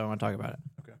intriguing to me, so I want to talk about it.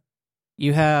 Okay.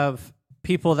 You have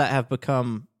people that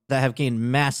have gained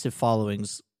massive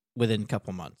followings within a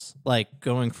couple months, like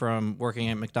going from working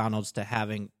at McDonald's to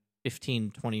having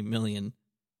 15, 20 million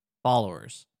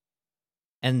followers.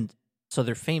 And so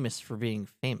they're famous for being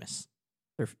famous.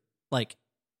 They're like,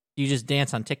 you just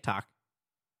dance on TikTok,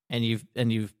 and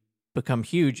you've become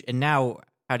huge. And now,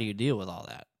 how do you deal with all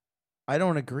that? I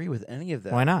don't agree with any of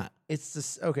that. Why not? It's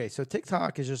this. Okay, so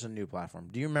TikTok is just a new platform.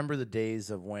 Do you remember the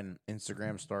days of when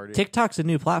Instagram started? TikTok's a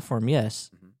new platform, yes,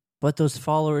 but those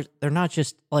followers, they're not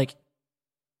just like.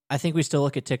 I think we still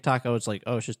look at TikTok. Oh, it's like,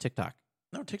 oh, it's just TikTok.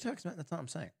 No, TikTok's not. That's not what I'm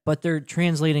saying. But they're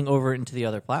translating over into the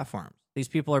other platforms. These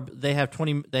people they have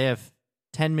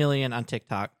 10 million on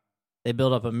TikTok. They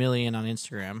build up 1 million on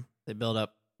Instagram. They build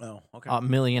up a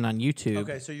million on YouTube.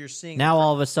 Okay, so you're seeing now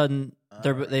all of a sudden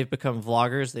they've become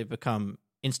vloggers. They've become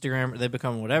Instagram. They've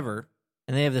become whatever,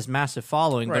 and they have this massive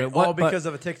following. Right, but all because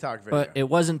of a TikTok video. But it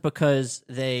wasn't because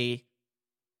they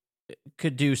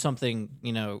could do something,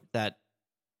 that.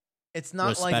 It's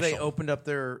not like they opened up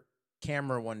their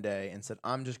camera one day and said,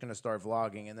 "I'm just going to start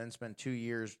vlogging," and then spend 2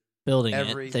 years building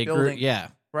it. They grew, yeah,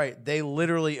 right. They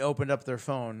literally opened up their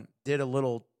phone, did a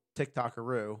little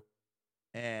TikTokaroo,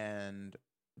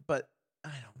 but I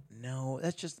don't know.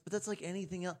 That's like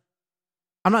anything else.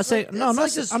 I'm not saying no. I'm not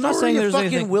saying there's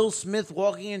anything. Will Smith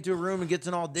walking into a room and gets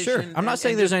an audition. Sure, I'm not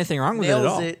saying there's anything wrong with it at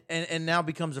all. And now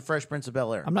becomes a Fresh Prince of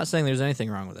Bel-Air. I'm not saying there's anything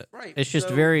wrong with it. Right. It's just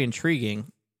very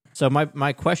intriguing. So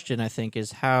my question, I think,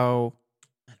 is how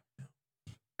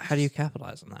do you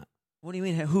capitalize on that? What do you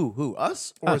mean? Who?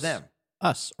 Us or them?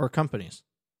 Us or companies?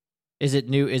 Is it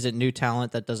new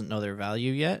talent that doesn't know their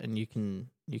value yet, and you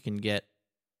can get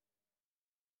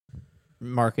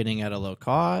marketing at a low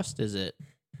cost? Is it?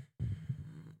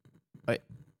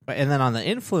 And then on the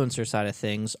influencer side of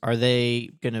things, are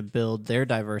they going to build their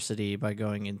diversity by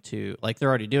going into, like they're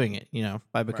already doing it,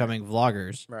 by becoming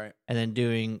vloggers, right? And then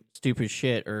doing stupid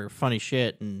shit or funny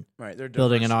shit, and they're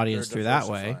building an audience through that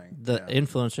way. The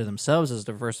influencer themselves is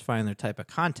diversifying their type of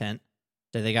content.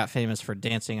 So they got famous for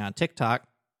dancing on TikTok,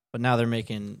 but now they're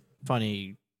making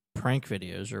funny prank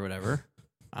videos or whatever.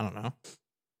 I don't know.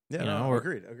 Yeah,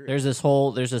 agreed. There's this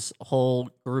whole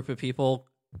group of people.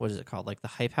 What is it called? Like the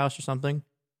Hype House or something?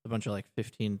 A bunch of like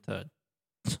 15 to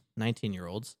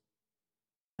 19-year-olds.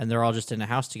 And they're all just in a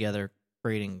house together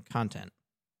creating content,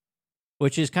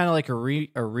 which is kind of like a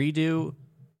redo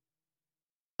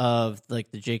of like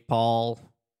the Jake Paul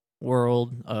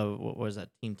world of, what was that,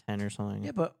 Team 10 or something?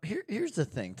 Yeah, but here's the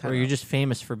thing. Where you're just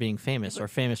famous for being famous, or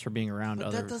famous for being around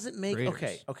other that doesn't make...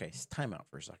 creators. Okay, time out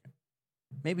for a second.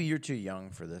 Maybe you're too young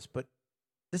for this, but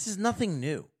this is nothing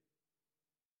new.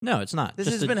 No, it's not. This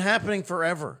has been happening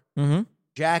forever. Mm-hmm.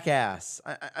 Jackass.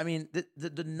 I mean,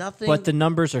 the nothing... But the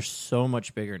numbers are so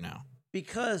much bigger now.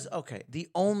 Because, the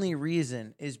only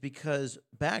reason is because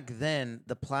back then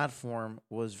the platform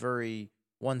was very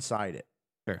one-sided.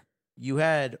 Sure. You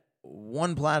had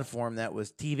one platform that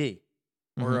was TV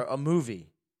or a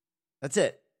movie. That's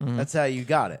it. Mm-hmm. That's how you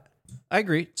got it. I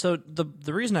agree. So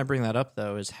the reason I bring that up,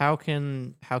 though, is how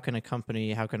can a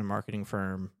company, how can a marketing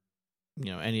firm,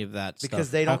 any of that because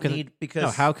stuff. They don't need because no,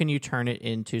 how can you turn it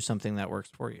into something that works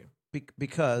for you?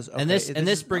 Because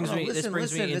this brings me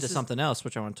into something else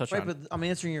which I want to touch on. But I'm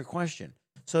answering your question.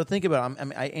 So think about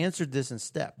it. I answered this in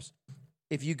steps.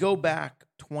 If you go back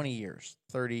 20 years,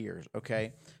 30 years,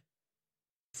 okay,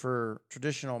 for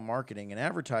traditional marketing and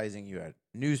advertising, you had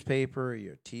newspaper, you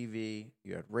had TV,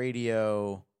 you had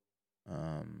radio.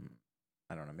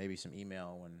 I don't know, maybe some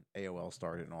email when AOL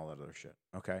started and all that other shit.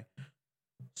 Okay,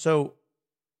 so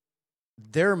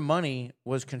their money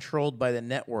was controlled by the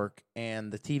network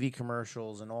and the TV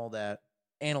commercials and all that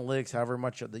analytics, however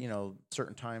much of the,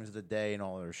 certain times of the day and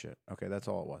all that other shit. Okay, that's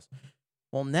all it was.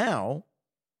 Well, now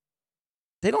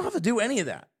they don't have to do any of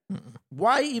that. Mm-mm.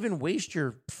 Why even waste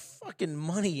your fucking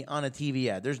money on a TV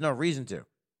ad? There's no reason to.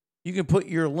 You can put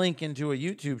your link into a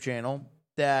YouTube channel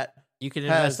that you can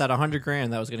invest that $100,000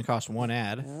 that was going to cost one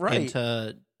ad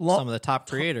into some of the top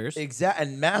creators. Exactly,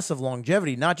 and massive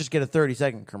longevity, not just get a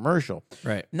 30-second commercial.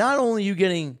 Right. Not only are you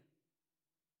getting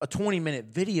a 20-minute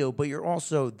video, but you're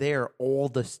also there all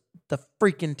the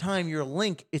freaking time. Your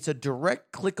link, it's a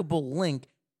direct clickable link.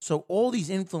 So all these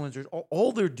influencers,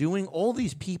 all they're doing, all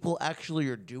these people actually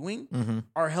are doing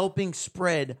are helping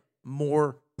spread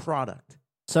more product.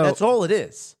 So that's all it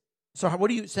is. So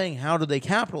what are you saying? How do they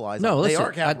capitalize on it? They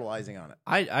are capitalizing on it.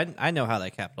 I know how they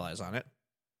capitalize on it.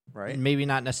 Right. Maybe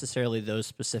not necessarily those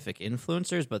specific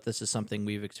influencers, but this is something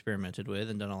we've experimented with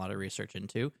and done a lot of research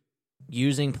into.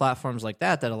 Using platforms like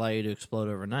that allow you to explode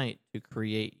overnight to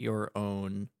create your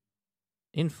own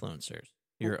influencers,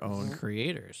 your own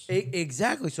creators.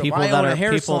 Exactly. So people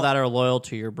that are loyal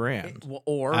to your brand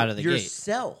or out of the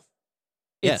yourself.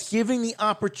 Gate. It's giving the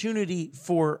opportunity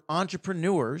for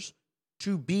entrepreneurs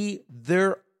to be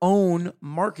their own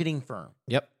marketing firm.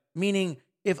 Yep. Meaning,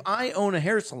 if I own a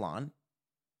hair salon,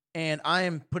 and I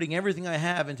am putting everything I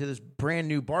have into this brand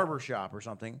new barber shop or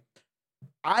something,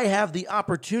 I have the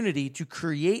opportunity to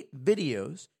create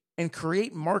videos and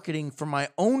create marketing for my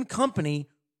own company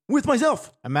with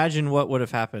myself. Imagine what would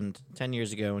have happened 10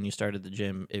 years ago when you started the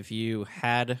gym if you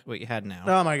had what you had now.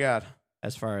 Oh my God.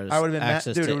 As far as I would have been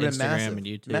access to Instagram and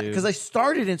YouTube. Because I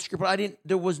started Instagram, but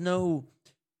there was no,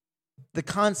 the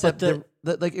concept,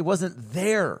 like it wasn't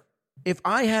there. If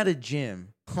I had a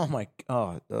gym, oh my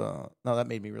God. No, that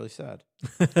made me really sad.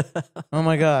 Oh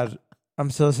my God.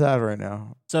 I'm so sad right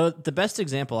now. So the best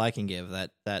example I can give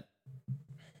that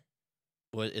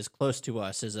is close to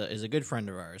us is a good friend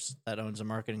of ours that owns a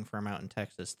marketing firm out in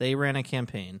Texas. They ran a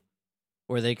campaign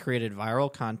where they created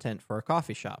viral content for a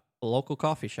coffee shop, a local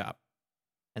coffee shop.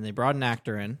 And they brought an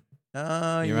actor in.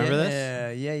 Oh, you remember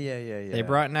this? Yeah. They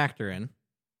brought an actor in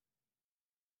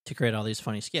to create all these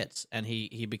funny skits. And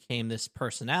he became this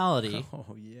personality.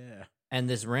 Oh, yeah. And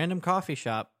this random coffee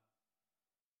shop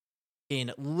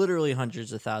gained literally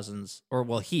hundreds of thousands,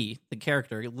 the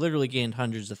character, literally gained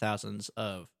hundreds of thousands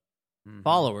of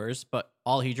followers, but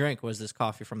all he drank was this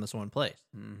coffee from this one place.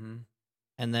 Mm-hmm.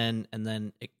 And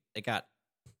then it got,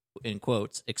 in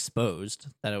quotes, exposed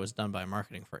that it was done by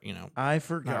marketing for, I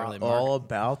forgot all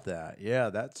about that. Yeah,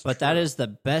 that's But true. that is the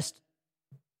best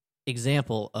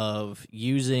example of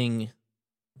using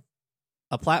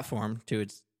a platform to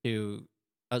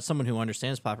someone who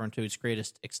understands platform to its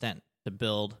greatest extent to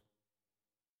build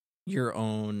your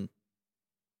own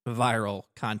viral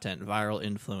content, viral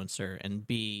influencer,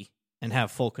 and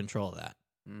have full control of that.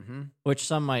 Mm-hmm. Which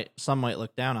some might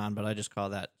look down on, but I just call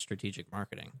that strategic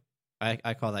marketing.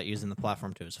 I call that using the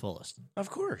platform to its fullest.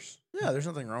 Of course. Yeah, there's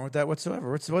nothing wrong with that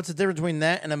whatsoever. What's the difference between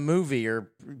that and a movie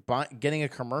or getting a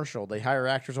commercial? They hire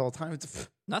actors all the time.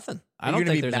 Nothing. I don't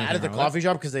think there's mad at the coffee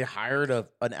shop because they hired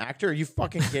an actor? Are you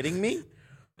fucking kidding me?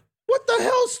 What the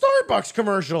hell? Starbucks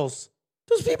commercials.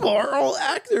 Those people are all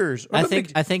actors. I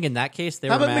think in that case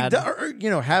they were mad.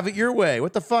 Have it your way.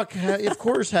 What the fuck? Of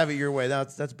course, have it your way.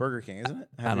 That's Burger King, isn't it?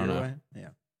 I don't know. Way? Yeah.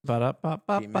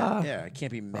 Yeah, I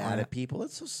can't be mad at people.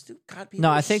 That's so stupid. God, no,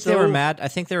 I think they were mad. I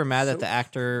think they were mad that the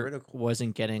actor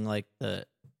wasn't getting like the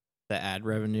ad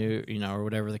revenue, or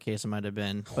whatever the case might have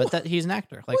been. But that he's an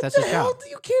actor. Like that's his job.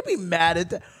 You can't be mad at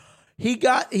that.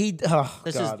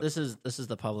 This is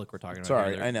the public we're talking about.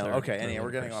 Sorry, I know. Okay, anyway,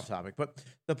 we're getting off topic. But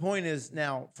the point is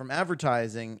now from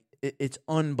advertising, it's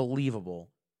unbelievable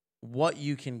what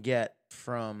you can get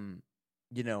from,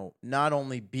 not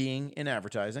only being in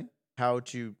advertising, how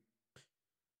to.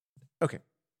 Okay,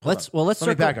 let's Let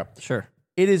me back up. Sure,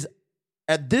 it is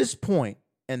at this point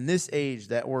and this age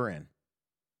that we're in.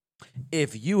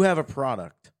 If you have a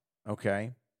product,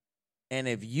 okay, and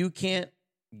if you can't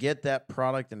get that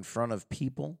product in front of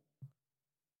people,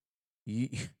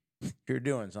 you're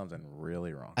doing something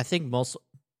really wrong. I think most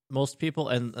people,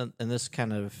 and this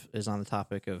kind of is on the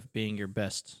topic of being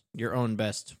your own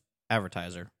best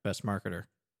advertiser, best marketer.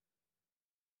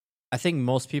 I think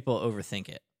most people overthink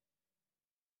it.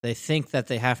 They think that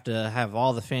they have to have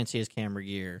all the fanciest camera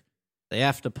gear. They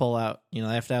have to pull out, they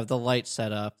have to have the lights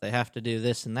set up. They have to do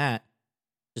this and that.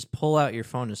 Just pull out your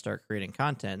phone and start creating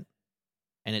content.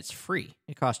 And it's free.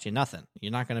 It costs you nothing.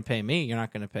 You're not going to pay me. You're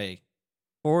not going to pay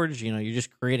Forge. You're just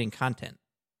creating content.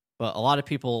 But a lot of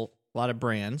people, a lot of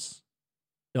brands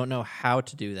don't know how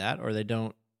to do that, or they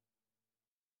don't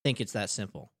think it's that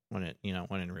simple when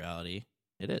in reality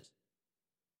it is.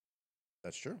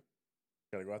 That's true.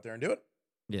 Got to go out there and do it.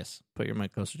 Yes. Put your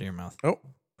mic closer to your mouth. Oh,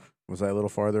 was I a little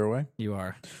farther away? You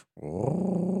are.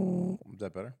 Oh, is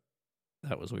that better?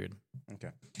 That was weird. Okay.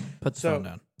 Put the phone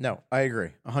down. No, I agree.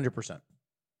 100%.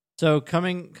 So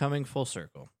coming full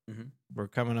circle, mm-hmm. We're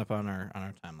coming up on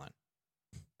our timeline.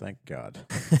 Thank God.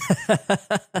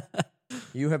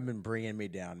 You have been bringing me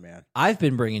down, man. I've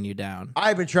been bringing you down.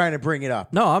 I've been trying to bring it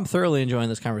up. No, I'm thoroughly enjoying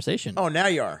this conversation. Oh, now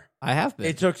you are. I have been.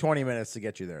 It took 20 minutes to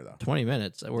get you there, though. 20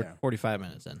 minutes. We're 45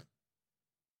 minutes in.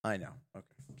 I know. Okay.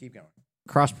 Keep going.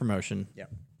 Cross promotion. Yeah.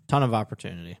 Ton of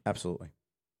opportunity. Absolutely.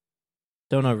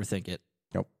 Don't overthink it.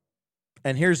 Nope.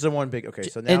 And here's the one big. Okay,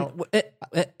 so now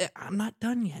I'm not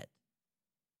done yet.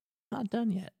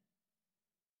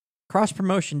 Cross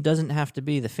promotion doesn't have to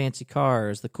be the fancy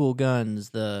cars, the cool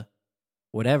guns, the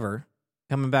whatever.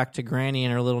 Coming back to Granny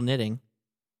and her little knitting.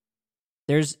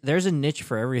 There's a niche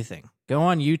for everything. Go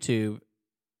on YouTube.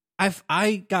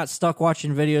 I got stuck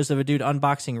watching videos of a dude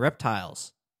unboxing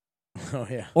reptiles. Oh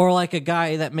yeah. Or like a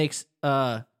guy that makes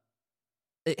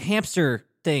hamster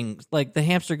things. Like the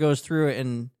hamster goes through it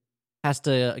and has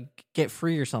to get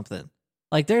free or something.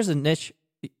 Like there's a niche.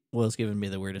 Will's giving me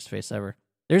the weirdest face ever.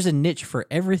 There's a niche for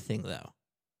everything though.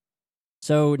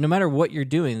 So no matter what you're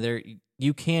doing,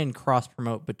 you can cross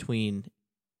promote between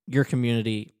your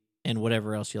community and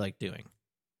whatever else you like doing,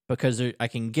 because I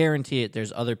can guarantee it.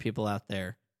 There's other people out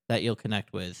there that you'll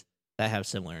connect with that have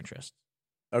similar interests.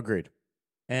 Agreed.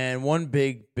 And one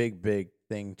big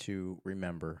thing to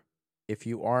remember, if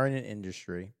you are in an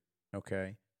industry,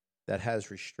 okay, that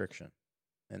has restriction,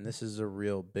 and this is a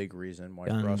real big reason why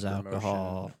Guns, cross-promotion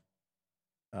alcohol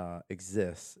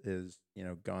exists, is,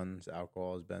 guns,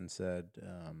 alcohol, has been said.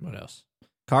 What else?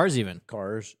 Cars, even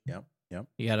Cars. Yep.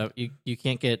 you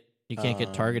can't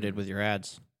get targeted with your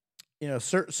ads.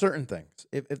 Certain things.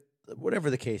 If whatever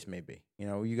the case may be,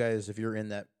 you guys, if you're in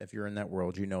that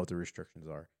world, you know what the restrictions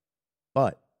are.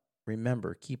 But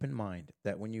remember, keep in mind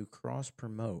that when you cross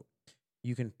promote,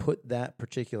 you can put that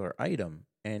particular item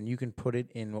and you can put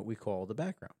it in what we call the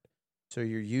background. So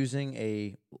you're using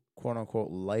a quote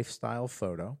unquote lifestyle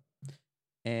photo,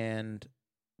 and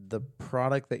the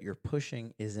product that you're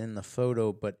pushing is in the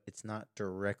photo, but it's not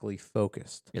directly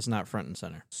focused. It's not front and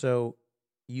center. So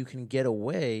you can get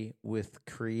away with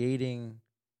creating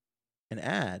an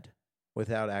ad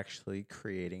without actually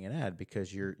creating an ad,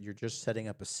 because you're just setting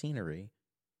up a scenery,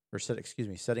 or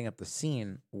setting up the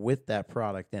scene with that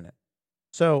product in it.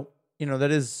 So,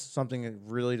 that is something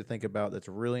really to think about. That's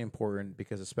really important,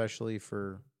 because especially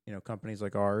for, companies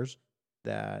like ours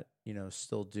that,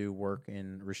 still do work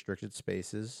in restricted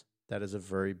spaces, that is a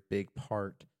very big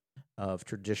part of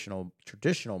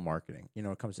traditional marketing. When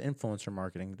it comes to influencer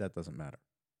marketing, that doesn't matter.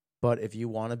 But if you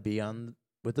want to be on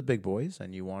with the big boys,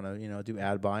 and you want to, do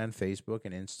ad buy on Facebook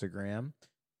and Instagram,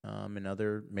 and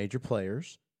other major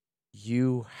players,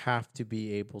 you have to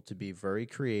be able to be very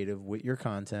creative with your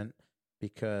content,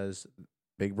 because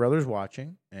Big Brother's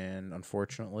watching, and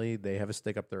unfortunately they have a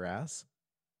stick up their ass,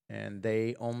 and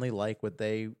they only like what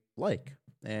they like.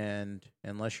 And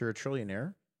unless you're a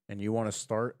trillionaire and you want to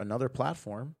start another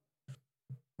platform,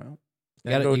 well, you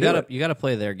gotta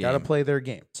play their game. Got to play their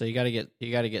game. So you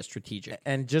gotta get strategic.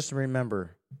 And just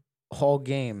remember, all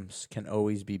games can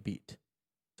always be beat.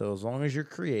 So as long as you're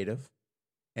creative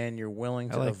and you're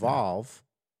willing to evolve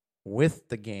with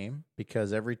the game,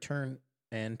 because every turn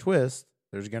and twist,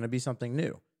 there's going to be something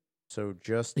new. So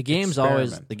just the game's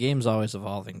always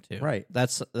evolving too. Right.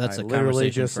 That's a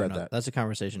conversation for another. That's a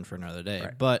conversation for another day.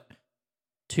 Right. But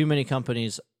too many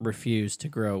companies refuse to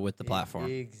grow with the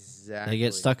platform. Exactly. They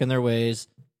get stuck in their ways.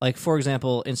 Like, for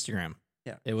example, Instagram.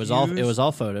 Yeah. It was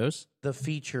all photos. The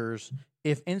features.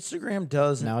 If Instagram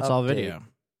does now it's all video,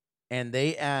 and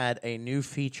they add a new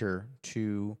feature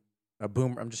to a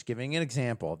boom, I'm just giving an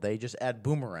example. They just add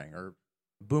boomerang or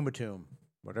boomatum,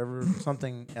 whatever,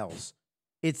 something else.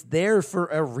 It's there for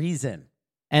a reason.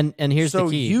 And here's the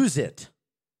key. So use it.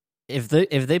 If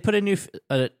they put a new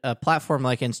a platform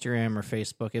like Instagram or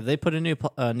Facebook, if they put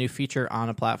a new feature on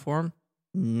a platform,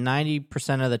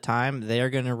 90% of the time they are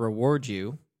going to reward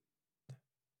you.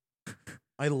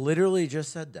 I literally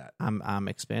just said that. I'm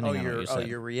expanding on what you said.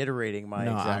 You're reiterating my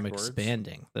exact words. I'm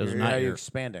expanding. Those are not you're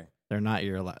expanding. They're not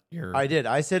your. I did.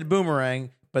 I said boomerang,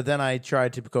 but then I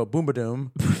tried to go boomadoom.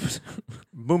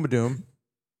 Boomadoom.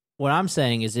 What I'm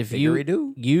saying is, if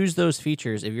you use those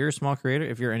features, if you're a small creator,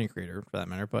 if you're any creator for that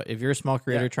matter, but if you're a small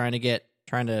creator trying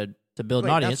to build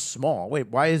an audience, that's small. Wait,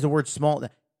 why is the word small?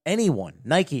 Anyone,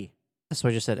 Nike. That's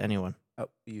what I just said. Anyone. Oh,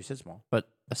 you said small, but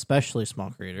especially small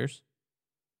creators.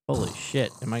 Holy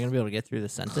shit! Am I going to be able to get through the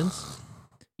sentence?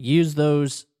 Use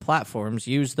those platforms.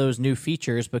 Use those new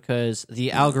features, because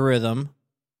the algorithm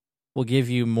will give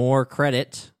you more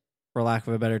credit, for lack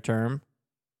of a better term.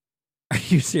 Are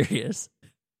you serious?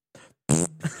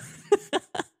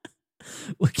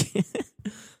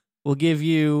 We'll give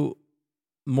you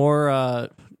more.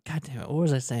 God damn it! What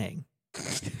was I saying?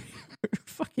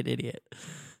 Fucking idiot!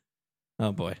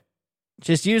 Oh boy!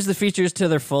 Just use the features to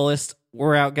their fullest.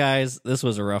 We're out, guys. This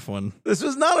was a rough one. This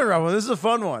was not a rough one. This is a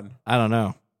fun one. I don't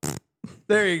know.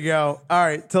 There you go. All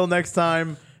right. Till next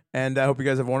time. And I hope you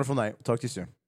guys have a wonderful night. We'll talk to you soon.